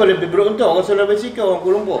 Jadi siapa lebih beruntung? Orang Sulawesi ke orang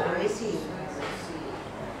Kuala Lumpur? Sulawesi.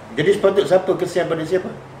 Jadi sepatut siapa kesian pada siapa?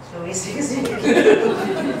 Sulawesi.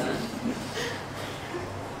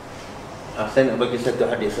 Saya nak bagi satu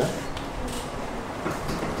hadis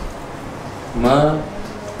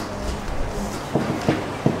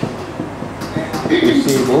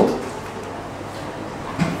yusibu.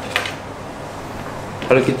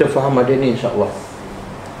 Kalau kita faham hadis ni, insya-Allah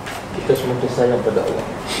kita semakin sayang pada Allah.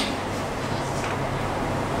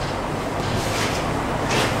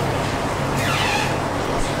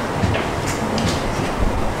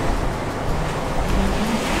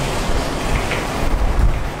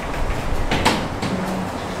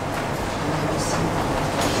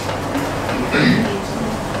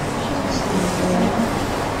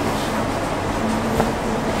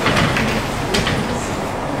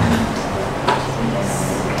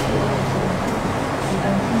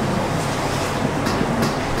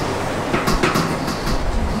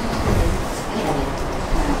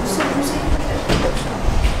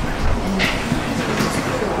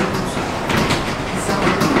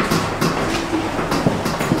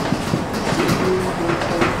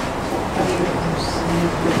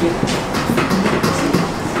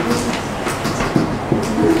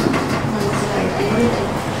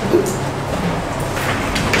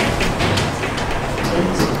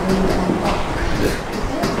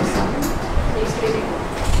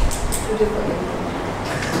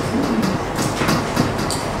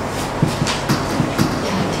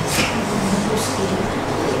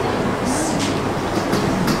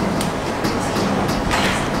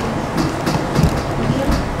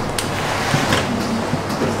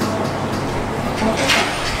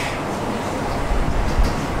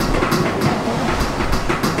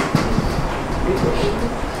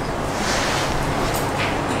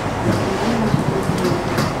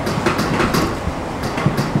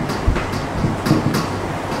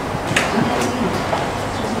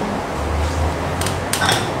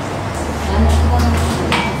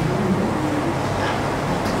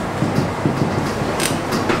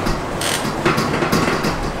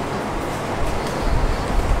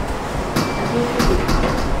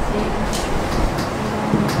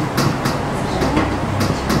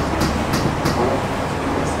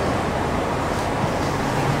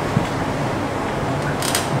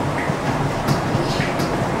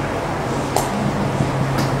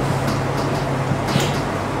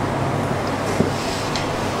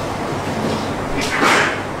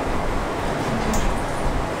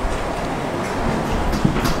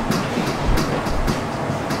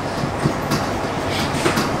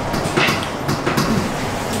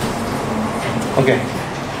 Okey.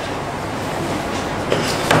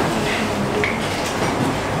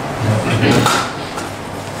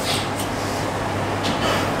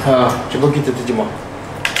 Cuba kita terjemah.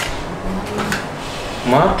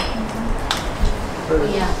 Ma?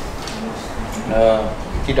 Ya.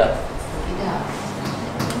 Tidak. Tidak.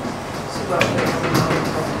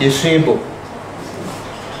 Yusibu.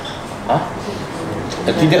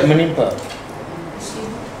 Tidak menimpa.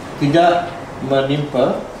 Tidak menimpa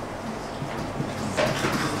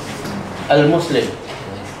al-muslim,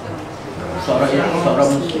 seorang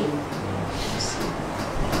muslim.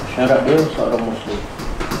 Syarat dia seorang muslim.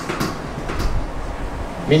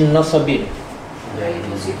 Min nasabin.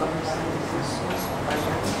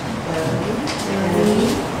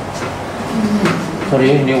 Sorry,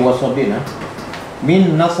 ini wasabin.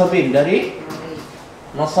 Min nasabin, dari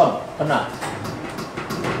nasab, penat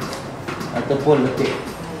ataupun letih.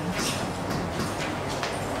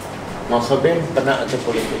 Nasabin, penat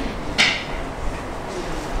ataupun letih.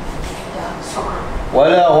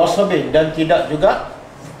 Wala wasabin, dan tidak juga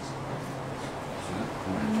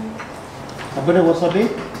apa dia wasabin?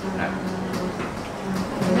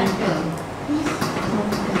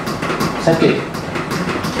 Sakit.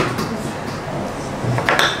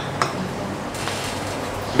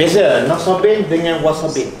 Beza nasabin dengan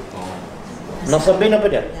wasabin. Nasabin apa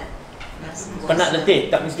dia? Penat letih,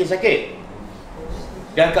 tak mesti sakit.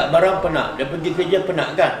 Dia angkat barang penat, dia pergi kerja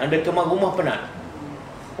penat kan, anda kemas rumah penat.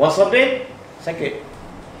 Wasabin sakit.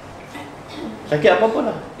 Sakit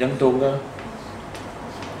apa-apa lah, jantung ke,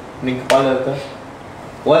 ni kepala ke.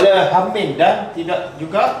 Wala hamil, dan tidak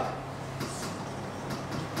juga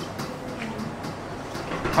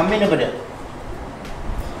hamil apa dia?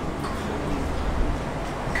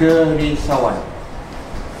 Kerisauan.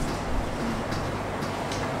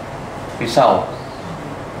 Risau.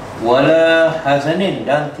 Wala hazanin,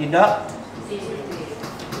 dan tidak,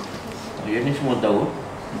 ini semua tahu,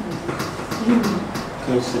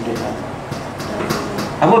 kesedihan.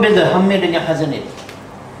 Apa beza hamil dengan hazanin?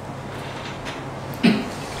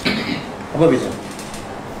 Apa beza?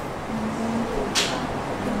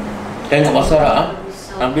 Tengok bahasa Arab,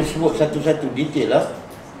 ambil sebut satu-satu detail lah.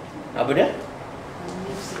 Apa dia?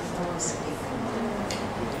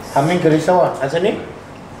 Hamil kerisauan. hazanin?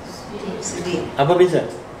 Sedih. Apa beza?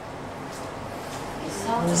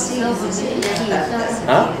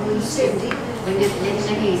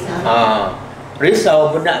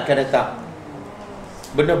 Risau benda akan datang,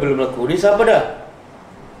 benda belum berlaku. Risau apa dah?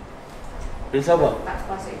 Risau apa?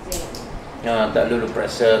 Tak lulus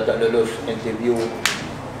periksa, tak lulus interview,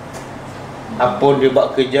 apa dia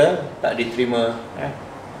buat kerja tak diterima.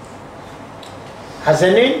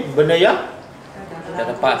 Hazanin, benda yang dah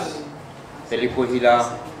lepas. Telefon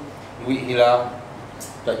hilang, duit hilang,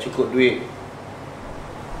 tak cukup duit,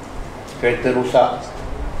 kereta rusak.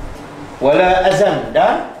 Wala azam,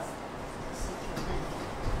 dan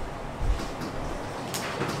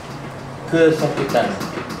kesakitan.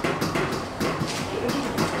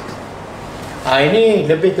 Ini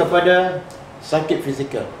lebih kepada sakit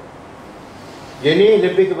fizikal. Ini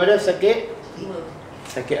lebih kepada sakit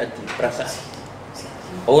hati, perasaan.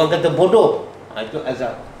 Orang kata bodoh, itu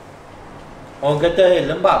azab. Orang kata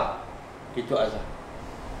lembab, itu azab.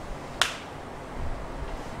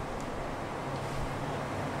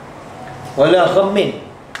 Wala khammin,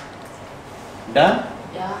 dan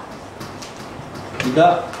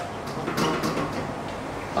tidak.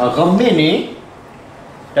 Ghammin ni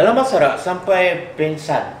dalam bahasa Arab sampai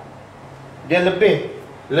pengsan. Dia lebih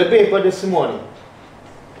pada semua ni.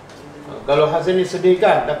 Kalau hazan ni sedih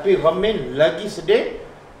kan, tapi ghammin lagi sedih.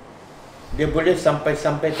 Dia boleh sampai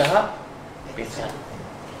tahap pengsan.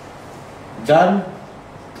 Dan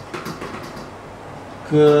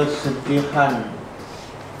kesedihan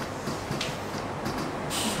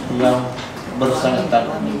yang bersangatan.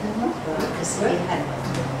 Kesedihan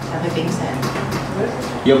sampai pingsan.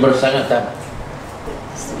 Yang bersangatan.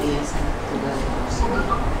 Kesedihan sangat tebal.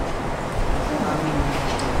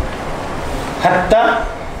 Hatta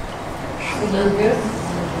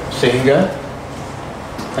sehingga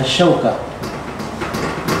asyauka.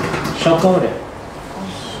 Syauka dia.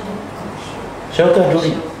 Syauka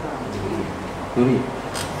duri.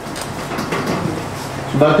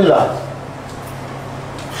 Sebab itulah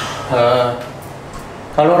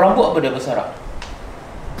kalau rambut apa dia bahasa Arab?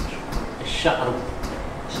 Sya'ru.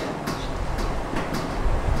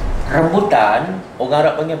 Rambutan orang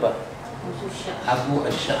Arab panggil apa? Abu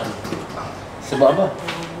Asy'ar. Sebab apa?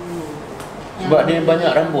 Sebab dia banyak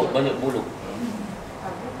rambut, banyak bulu.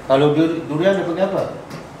 Kalau durian dia panggil apa?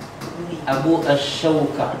 Abu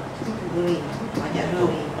Asy'auka. Duri, banyak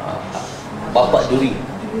duri. Bapak duri.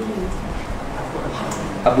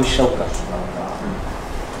 Abu Syaukah.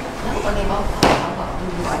 Aku panggil bapak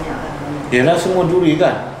dulu banyak lah. Yalah semua duri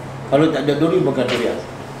kan. Kalau tak ada duri bukan durian.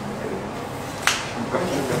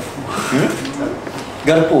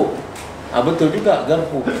 Garpu. Betul juga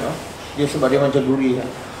garpu. Dia sebab dia macam duri kan.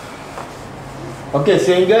 Okey,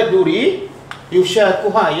 sehingga duri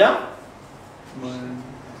yushakuha yang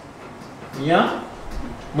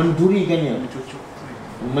mendurikannya,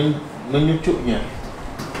 menyucuknya.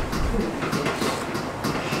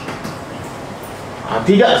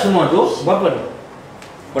 Tidak semua tu berapa tu?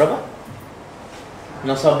 Berapa?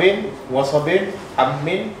 Nasabin, wasabin,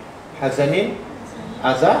 hammin, hazanin,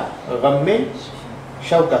 azah, ghammin,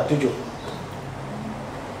 syaukah, 7.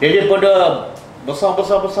 Jadi daripada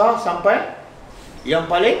besar sampai yang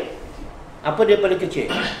paling, apa dia paling kecil?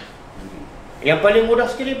 Yang paling mudah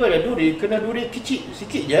sekali pada duri, kena duri kecil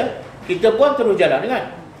sikit je, kita pun terus jalan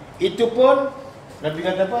kan. Itu pun Nabi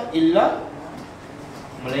kata apa? Illa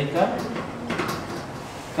melainkan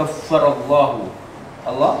kaffarallahu,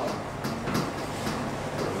 Allah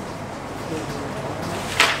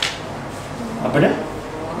apa dah?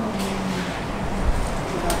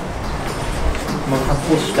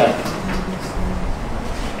 Menghapuskan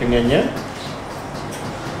dengannya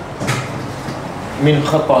min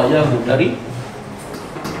khatayahu, dari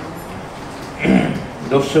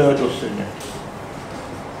dosa-dosanya.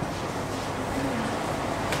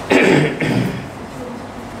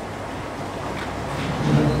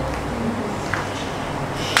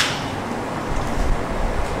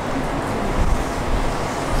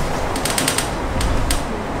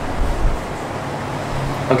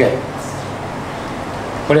 Okey.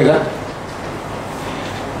 Boleh tak?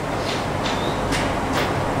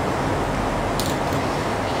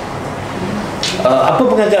 Apa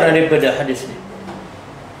pengajaran daripada hadis ni?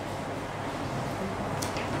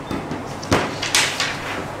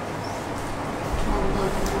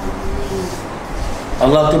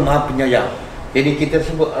 Allah tu Maha Penyayang. Jadi kita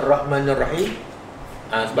sebut Ar-Rahman Ar-Rahim.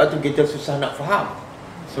 Sebab tu kita susah nak faham.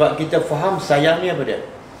 Sebab kita faham sayang ni apa dia?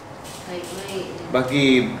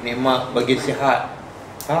 Bagi nikmat, bagi sihat.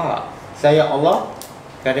 Sayang Allah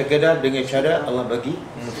kadang-kadang dengan cara Allah bagi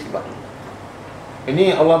musibah.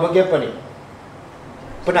 Ini Allah bagi apa ni?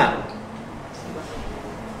 Penat.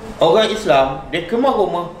 Orang Islam dia kemas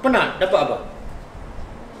rumah penat, dapat apa?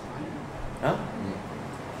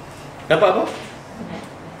 Dapat apa?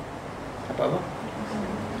 Dapat apa?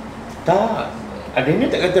 Tak. Ada ni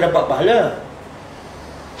tak kata dapat pahala.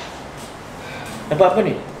 Dapat apa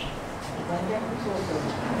ni?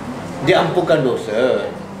 Dia ampunkan dosa.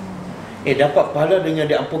 Dapat pahala dengan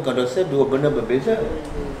dia ampunkan dosa, dua benda berbeza.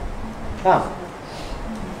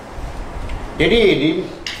 Jadi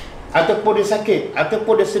ataupun dia sakit,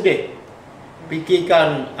 ataupun dia sedih.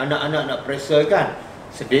 Fikirkan anak-anak nak periksa kan,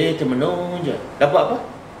 sedih termenung je. Dapat apa?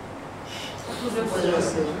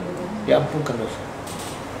 Dia ampunkan dosa.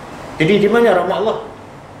 Jadi di mana rahmat Allah?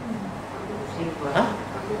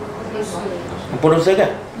 Ampun dosa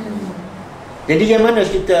kan? Jadi yang mana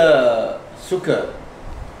kita suka?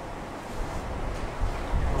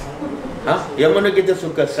 Yang mana kita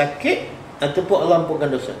suka, sakit ataupun Allah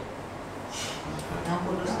ampunkan dosa?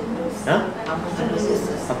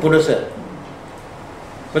 Ampun dosa.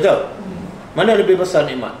 Betul? Mana lebih besar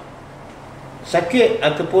nikmat? Sakit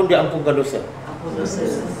ataupun dia ampunkan dosa?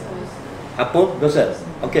 Ampun dosa.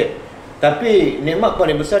 Okey. Tapi nikmat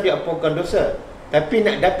paling besar dia ampunkan dosa. Tapi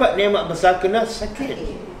nak dapat nikmat besar kena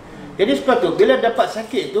sakit. Jadi sepatutnya bila dapat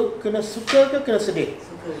sakit tu kena suka ke kena sedih?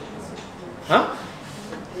 Suka.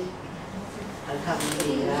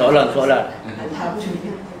 Alhamdulillah. Soalan.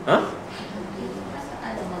 Alhamdulillah.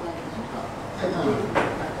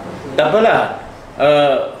 Tak apalah.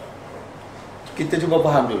 Kita cuba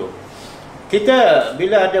faham dulu. Kita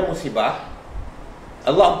bila ada musibah,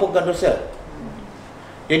 Allah ampunkan dosa.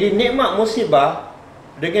 Jadi nikmat musibah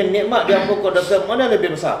dengan nikmat diampunkan dosa, mana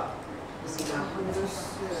lebih besar?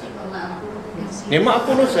 Nikmat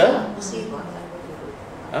ampun dosa?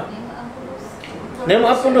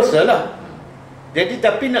 Nikmat ampun dosa lah. Jadi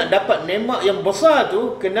tapi nak dapat nikmat yang besar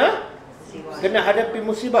tu kena hadapi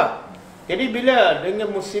musibah. Jadi bila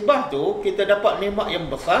dengan musibah tu kita dapat nikmat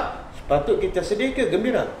yang besar, sepatut kita sedih ke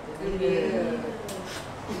gembira? Gembira.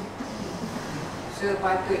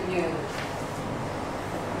 Sepatutnya.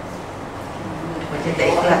 Macam tak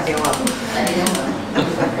ikhlas jawab.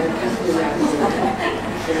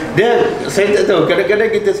 Saya tak tahu,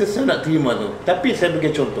 kadang-kadang kita susah nak terima tu. Tapi saya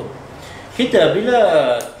bagi contoh. Kita bila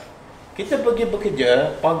kita pergi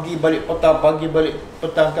bekerja, pagi balik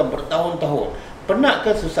petang kan bertahun-tahun. Penat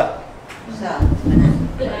ke susah? Susah.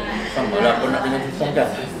 Sama lah penat dengan susah kan?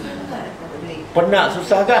 Penat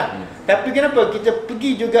susah kan? Tapi kenapa kita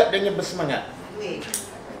pergi juga dengan bersemangat?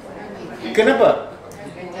 Kenapa?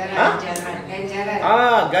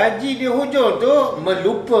 Ganjaran. Gaji di hujung tu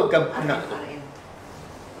melupakan penat tu.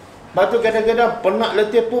 Lepas tu kadang-kadang penat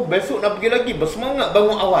letih pun besok nak pergi lagi, bersemangat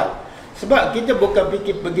bangun awal. Sebab kita bukan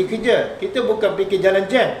fikir pergi kerja, kita bukan fikir jalan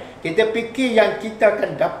jam, kita fikir yang kita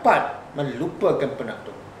akan dapat, melupakan penat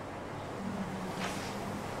tu.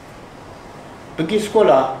 Pergi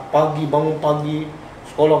sekolah, pagi bangun pagi,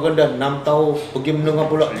 sekolah rendah 6 tahun, pergi menengah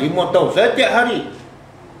pula 5 tahun, setiap hari.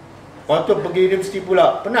 Lepas tu pergi universiti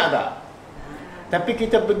pula, penat tak? Tapi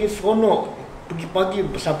kita pergi seronok, pergi pagi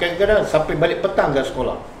kadang-kadang sampai balik petang ke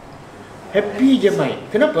sekolah. Happy je main.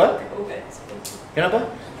 Kenapa? Kenapa?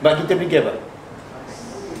 Sebab kita fikir apa?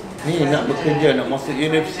 Ni nak bekerja, nak masuk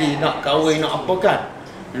universiti, nak kahwin, nak apa kan?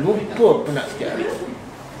 Lupa penat sikit hari.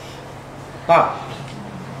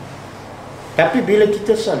 Tapi bila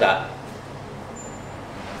kita solat,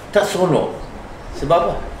 tak seronok. Sebab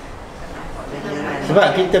apa? Sebab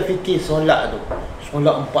kita fikir solat tu,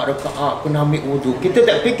 solat 4 rakaat, kena ambil wudu. Kita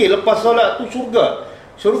tak fikir lepas solat tu syurga.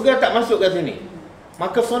 Syurga tak masuk kat sini.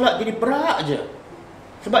 Maka solat jadi berat je.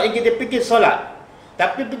 Sebab yang kita fikir solat.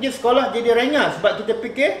 Tapi pergi sekolah jadi rengah. Sebab kita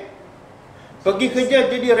fikir pergi kerja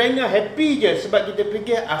jadi rengah, happy je. Sebab kita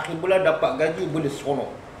fikir akhir bulan dapat gaji, boleh seronok.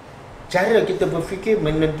 Cara kita berfikir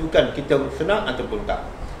menentukan kita senang ataupun tak.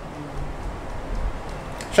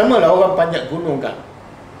 Sama lah orang panjat gunung kan.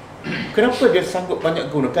 Kenapa dia sanggup panjat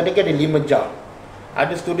gunung? Kadang-kadang 5 jam.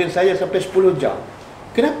 Ada student saya sampai 10 jam.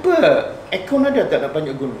 Kenapa? Aircon ada tak nak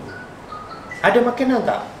panjat gunung? Ada makanan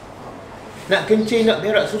tak? Nak kencing, nak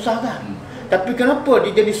berak susah kan? Tapi kenapa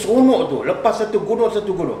dia jadi seronok tu? Lepas satu gunung.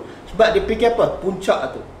 Sebab dia fikir apa?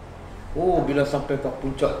 Puncak tu. Bila sampai ke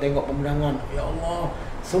puncak, tengok pemandangan, ya Allah,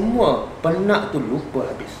 semua penat tu lupa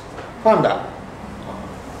habis. Faham tak?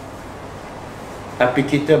 Tapi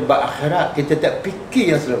kita berakhirat, kita tak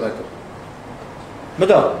fikir yang selepas tu.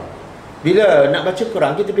 Betul? Bila nak baca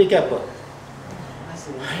Quran, kita fikir apa?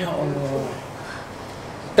 Ya Allah,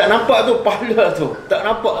 tak nampak tu pahala tu, tak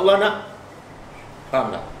nampak Allah nak.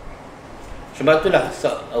 Faham tak? Sebab itulah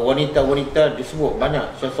wanita-wanita disebut banyak.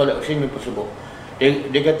 Syekh Saleh Utsaimin pun sebut.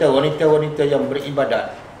 Dia kata wanita-wanita yang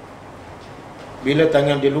beribadat, bila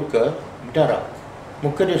tangan dia luka, berdarah,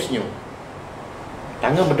 muka dia senyum.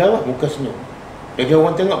 Tangan berdarah, muka senyum. Jadi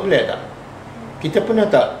orang tengok pelik tak? Kita pernah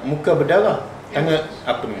tak muka berdarah, tangan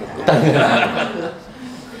apa ni muka? Tangan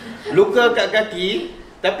luka kat kaki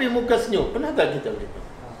tapi muka senyum. Pernah tak kita begitu?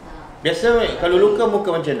 Biasa kalau luka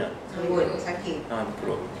muka macam mana? Perut sakit.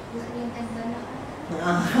 Perut.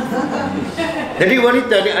 Jadi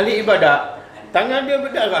wanita ni ahli ibadat, tangan dia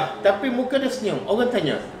berdarah tapi muka dia senyum. Orang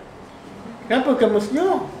tanya, kenapa kamu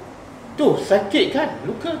senyum? Tu sakit kan?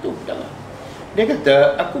 Luka tu berdarah. Dia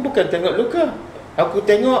kata, aku bukan tengok luka, aku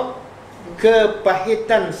tengok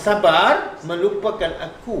kepahitan sabar melupakan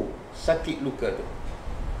aku sakit luka tu.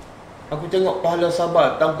 Aku tengok pahala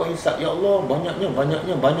sabar tanpa hisap. Ya Allah,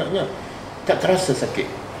 banyaknya. Tak terasa sakit.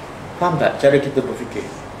 Faham tak cara kita berfikir?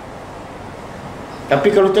 Tapi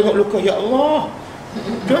kalau tengok luka, ya Allah,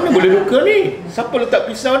 macam mana boleh luka ni? Siapa letak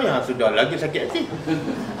pisau ni? Sudah, lagi sakit hati.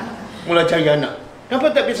 Mula cari anak.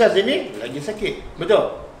 Kenapa tak pisau sini? Lagi sakit.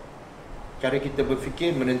 Betul? Cara kita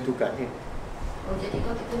berfikir menentukan. Jadi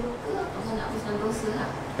kalau kita luka, Allah nak hapuskan dosa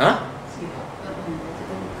lah.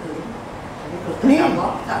 Ni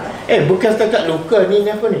bukan setakat luka ni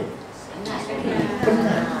apa ni?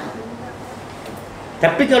 Penat.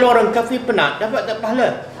 Tapi kalau orang kafir penat, dapat tak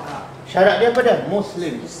pahala? Syarat dia apa dah?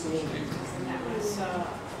 Muslim.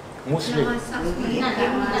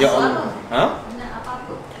 Ya Allah.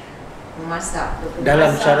 Memasak.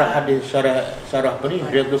 Dalam syarah hadis, syarah apa ni?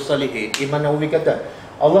 Riyadhus Salihin, Imam Nawawi kata,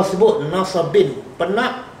 Allah sebut nasabin,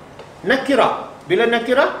 penat, nakirah. Bila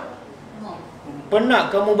nakirah?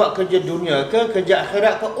 Penat kamu buat kerja dunia ke, kerja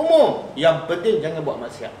akhirat ke, umum. Yang penting jangan buat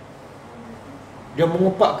maksiat. Dia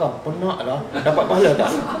mengumpat kau, penat lah. Dapat pahala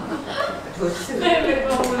tak?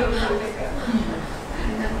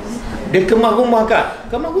 Dia kemah rumah kan?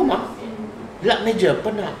 Kemah rumah? Lap meja,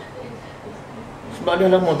 penat. Sebab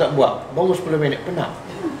dah lama tak buat, baru 10 minit, penat.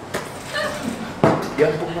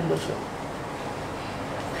 Dia ampunkan dosa.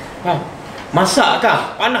 Masak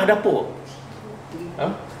kah? Panah dapur.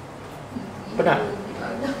 Penat.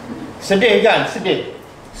 Sedih kan?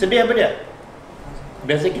 Sedih apa dia?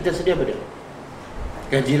 Biasa kita sedih apa dia?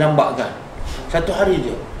 Gaji lambat kan? Satu hari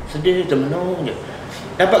je sedih, termenung je.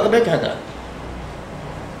 Dapat kebaikan tak?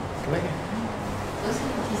 Kebaikan.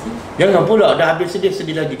 Jangan pula dah habis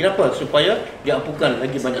sedih lagi. Kenapa? Supaya dia ampunkan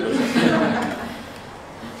lagi banyak dosa.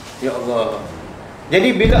 Ya Allah,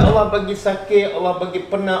 Jadi bila Allah bagi sakit, Allah bagi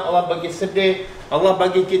penat, Allah bagi sedih, Allah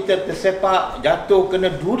bagi kita tersepak, jatuh, kena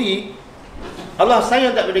duri, Allah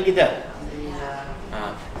sayang tak pada kita?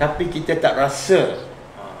 Tapi kita tak rasa.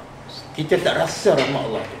 Kita tak rasa rahmat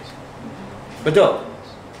Allah tu. Betul?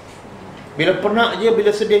 Bila penat je,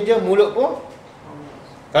 bila sedih je, mulut pun.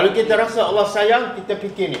 Kalau kita rasa Allah sayang, kita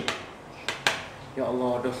fikir ni, ya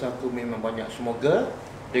Allah, dosa aku memang banyak. Semoga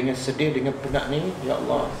dengan sedih, dengan penat ni, ya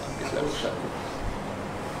Allah, ampunkan dosa aku.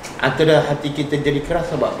 Antara hati kita jadi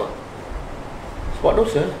keras sebab apa? Sebab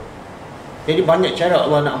dosa. Jadi banyak cara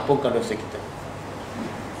Allah nak ampunkan dosa kita.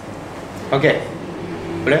 Okey,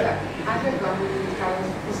 boleh? Ada kalau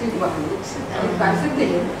musibah ni, tak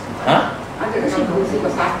sedih. Ada kalau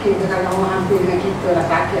musibah sakit, kalau orang hampir dengan kita lah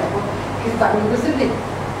sakit apa, kita tak boleh bersedih.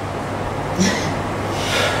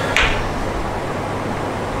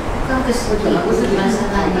 Bukan kesedih,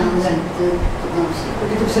 masalah yang kita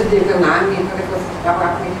begitu sedih ke nangis ke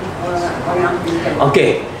apa-apa orang hampir kan.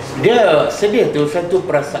 Okey, dia sedih tu satu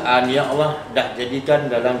perasaan yang Allah dah jadikan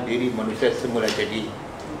dalam diri manusia semula jadi.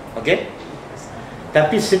 Okey?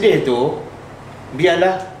 Tapi sedih tu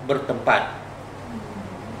biarlah bertempat.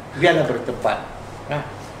 Biarlah bertempat.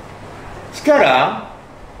 Sekarang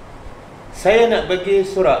saya nak bagi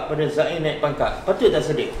surat pada Zain naik pangkat. Patut tak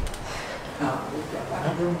sedih?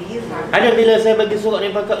 Ada bila saya bagi surat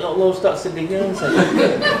naik pangkat, ya Allah Ustaz, sedihnya saya.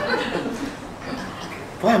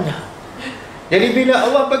 Faham tak? Jadi bila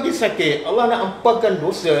Allah bagi sakit, Allah nak ampunkan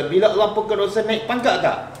dosa. Bila Allah ampunkan dosa, naik pangkat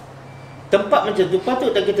tak? Tempat macam tu patut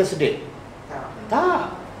tak kita sedih?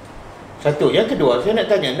 Tak. Satu. Yang kedua, saya nak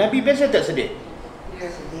tanya, Nabi biasa tak sedih?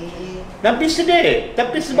 sedih. Nabi sedih.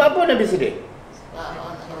 Tapi sebab apa Nabi sedih?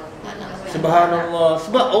 Subhanallah.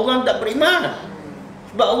 Sebab orang tak beriman.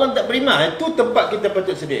 Sebab orang tak beriman. Itu tempat kita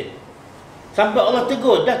patut sedih. Sampai Allah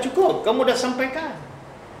tegur, dah cukup, kamu dah sampaikan.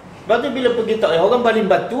 Sebab tu bila pergi tak orang baling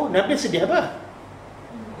batu, Nabi sedih apa?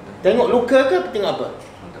 Tengok luka ke tengok apa?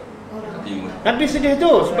 Nabi sedih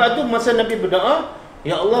tu. Sebab tu masa Nabi berdoa,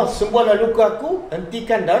 ya Allah, sembuhlah luka aku,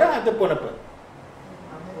 hentikan darah ataupun apa?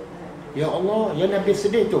 Ya Allah, ya Nabi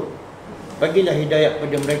sedih tu. Bagilah hidayah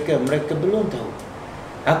pada mereka. Mereka belum tahu.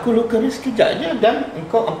 Aku luka ni sekejap je dan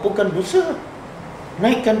engkau ampunkan dosa.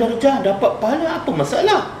 Naikkan darjah, dapat pahala, apa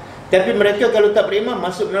masalah? Tapi mereka kalau tak beriman,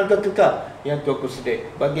 masuk neraka kekal. Yang tu aku sedih.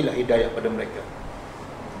 Bagilah hidayah pada mereka.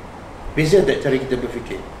 Beza tak cara kita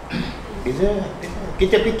berfikir? Beza.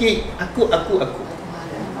 Kita fikir aku.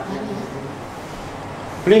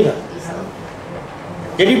 Boleh tak?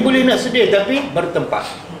 Jadi boleh nak sedih tapi bertempat.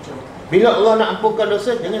 Bila Allah nak ampunkan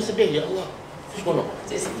dosa, jangan sedih, ya Allah. Seronok.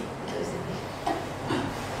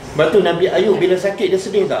 Sebab tu Nabi Ayub bila sakit dia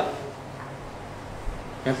sedih tak?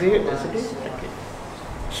 Nabi Ayub tak sedih? Sakit.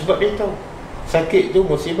 Sebab dia tahu sakit tu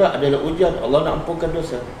musibah adalah ujian Allah nak ampunkan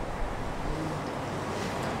dosa.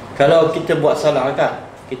 Kalau kita buat salah kan,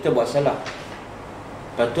 kita buat salah,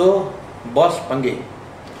 lepas tu bos panggil,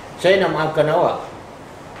 saya nak maafkan awak,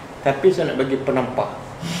 tapi saya nak bagi penampah.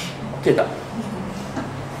 Okey tak?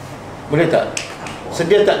 Boleh tak?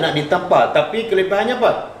 Sedia tak nak ditampar, tapi kelebihannya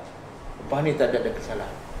apa? Lepas ni tak ada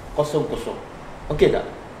kesalahan, kosong. Okey tak?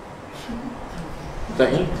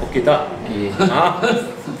 Tanya, okey tak? Okey.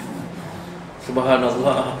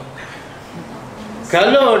 Subhanallah.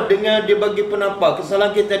 Kalau dengan dia bagi penampar,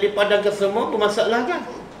 kesalahan kita dipadamkan semua, apa masalah kan?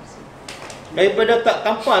 Daripada tak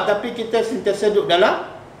tampar tapi kita sentiasa duduk dalam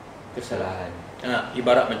kesalahan.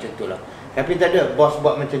 Ibarat macam itulah. Tapi tak ada, bos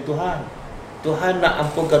buat macam Tuhan. Tuhan nak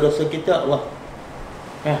ampunkan dosa kita, Allah.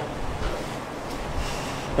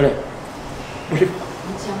 Boleh? Boleh.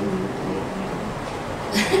 Macam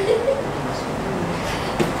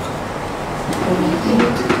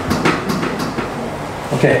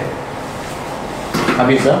okey.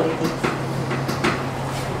 Habis dah?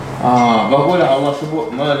 Barulah Allah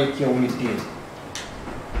sebut Maliki Yaumiddin.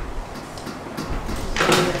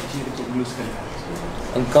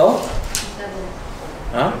 Engkau?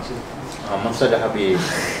 Masa dah habis.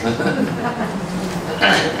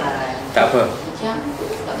 Tak apa.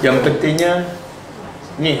 Yang pentingnya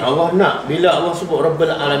ni Allah nak, bila Allah sebut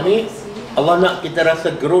Rabbul Alamin, Allah nak kita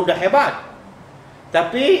rasa gerun dah hebat.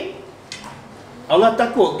 Tapi Allah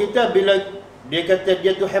takut kita bila dia kata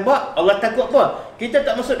dia tu hebat, Allah takut apa? Kita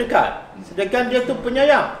tak masuk dekat. Sedangkan dia tu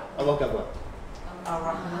penyayang. Allah kata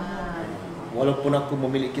Rahman. walaupun aku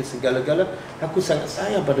memiliki segala-gala, aku sangat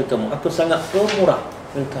sayang pada kamu. Aku sangat pemurah.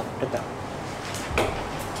 Welcome, datang.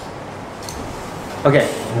 Okey.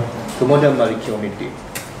 Kemudian Maliki Yaumiddin.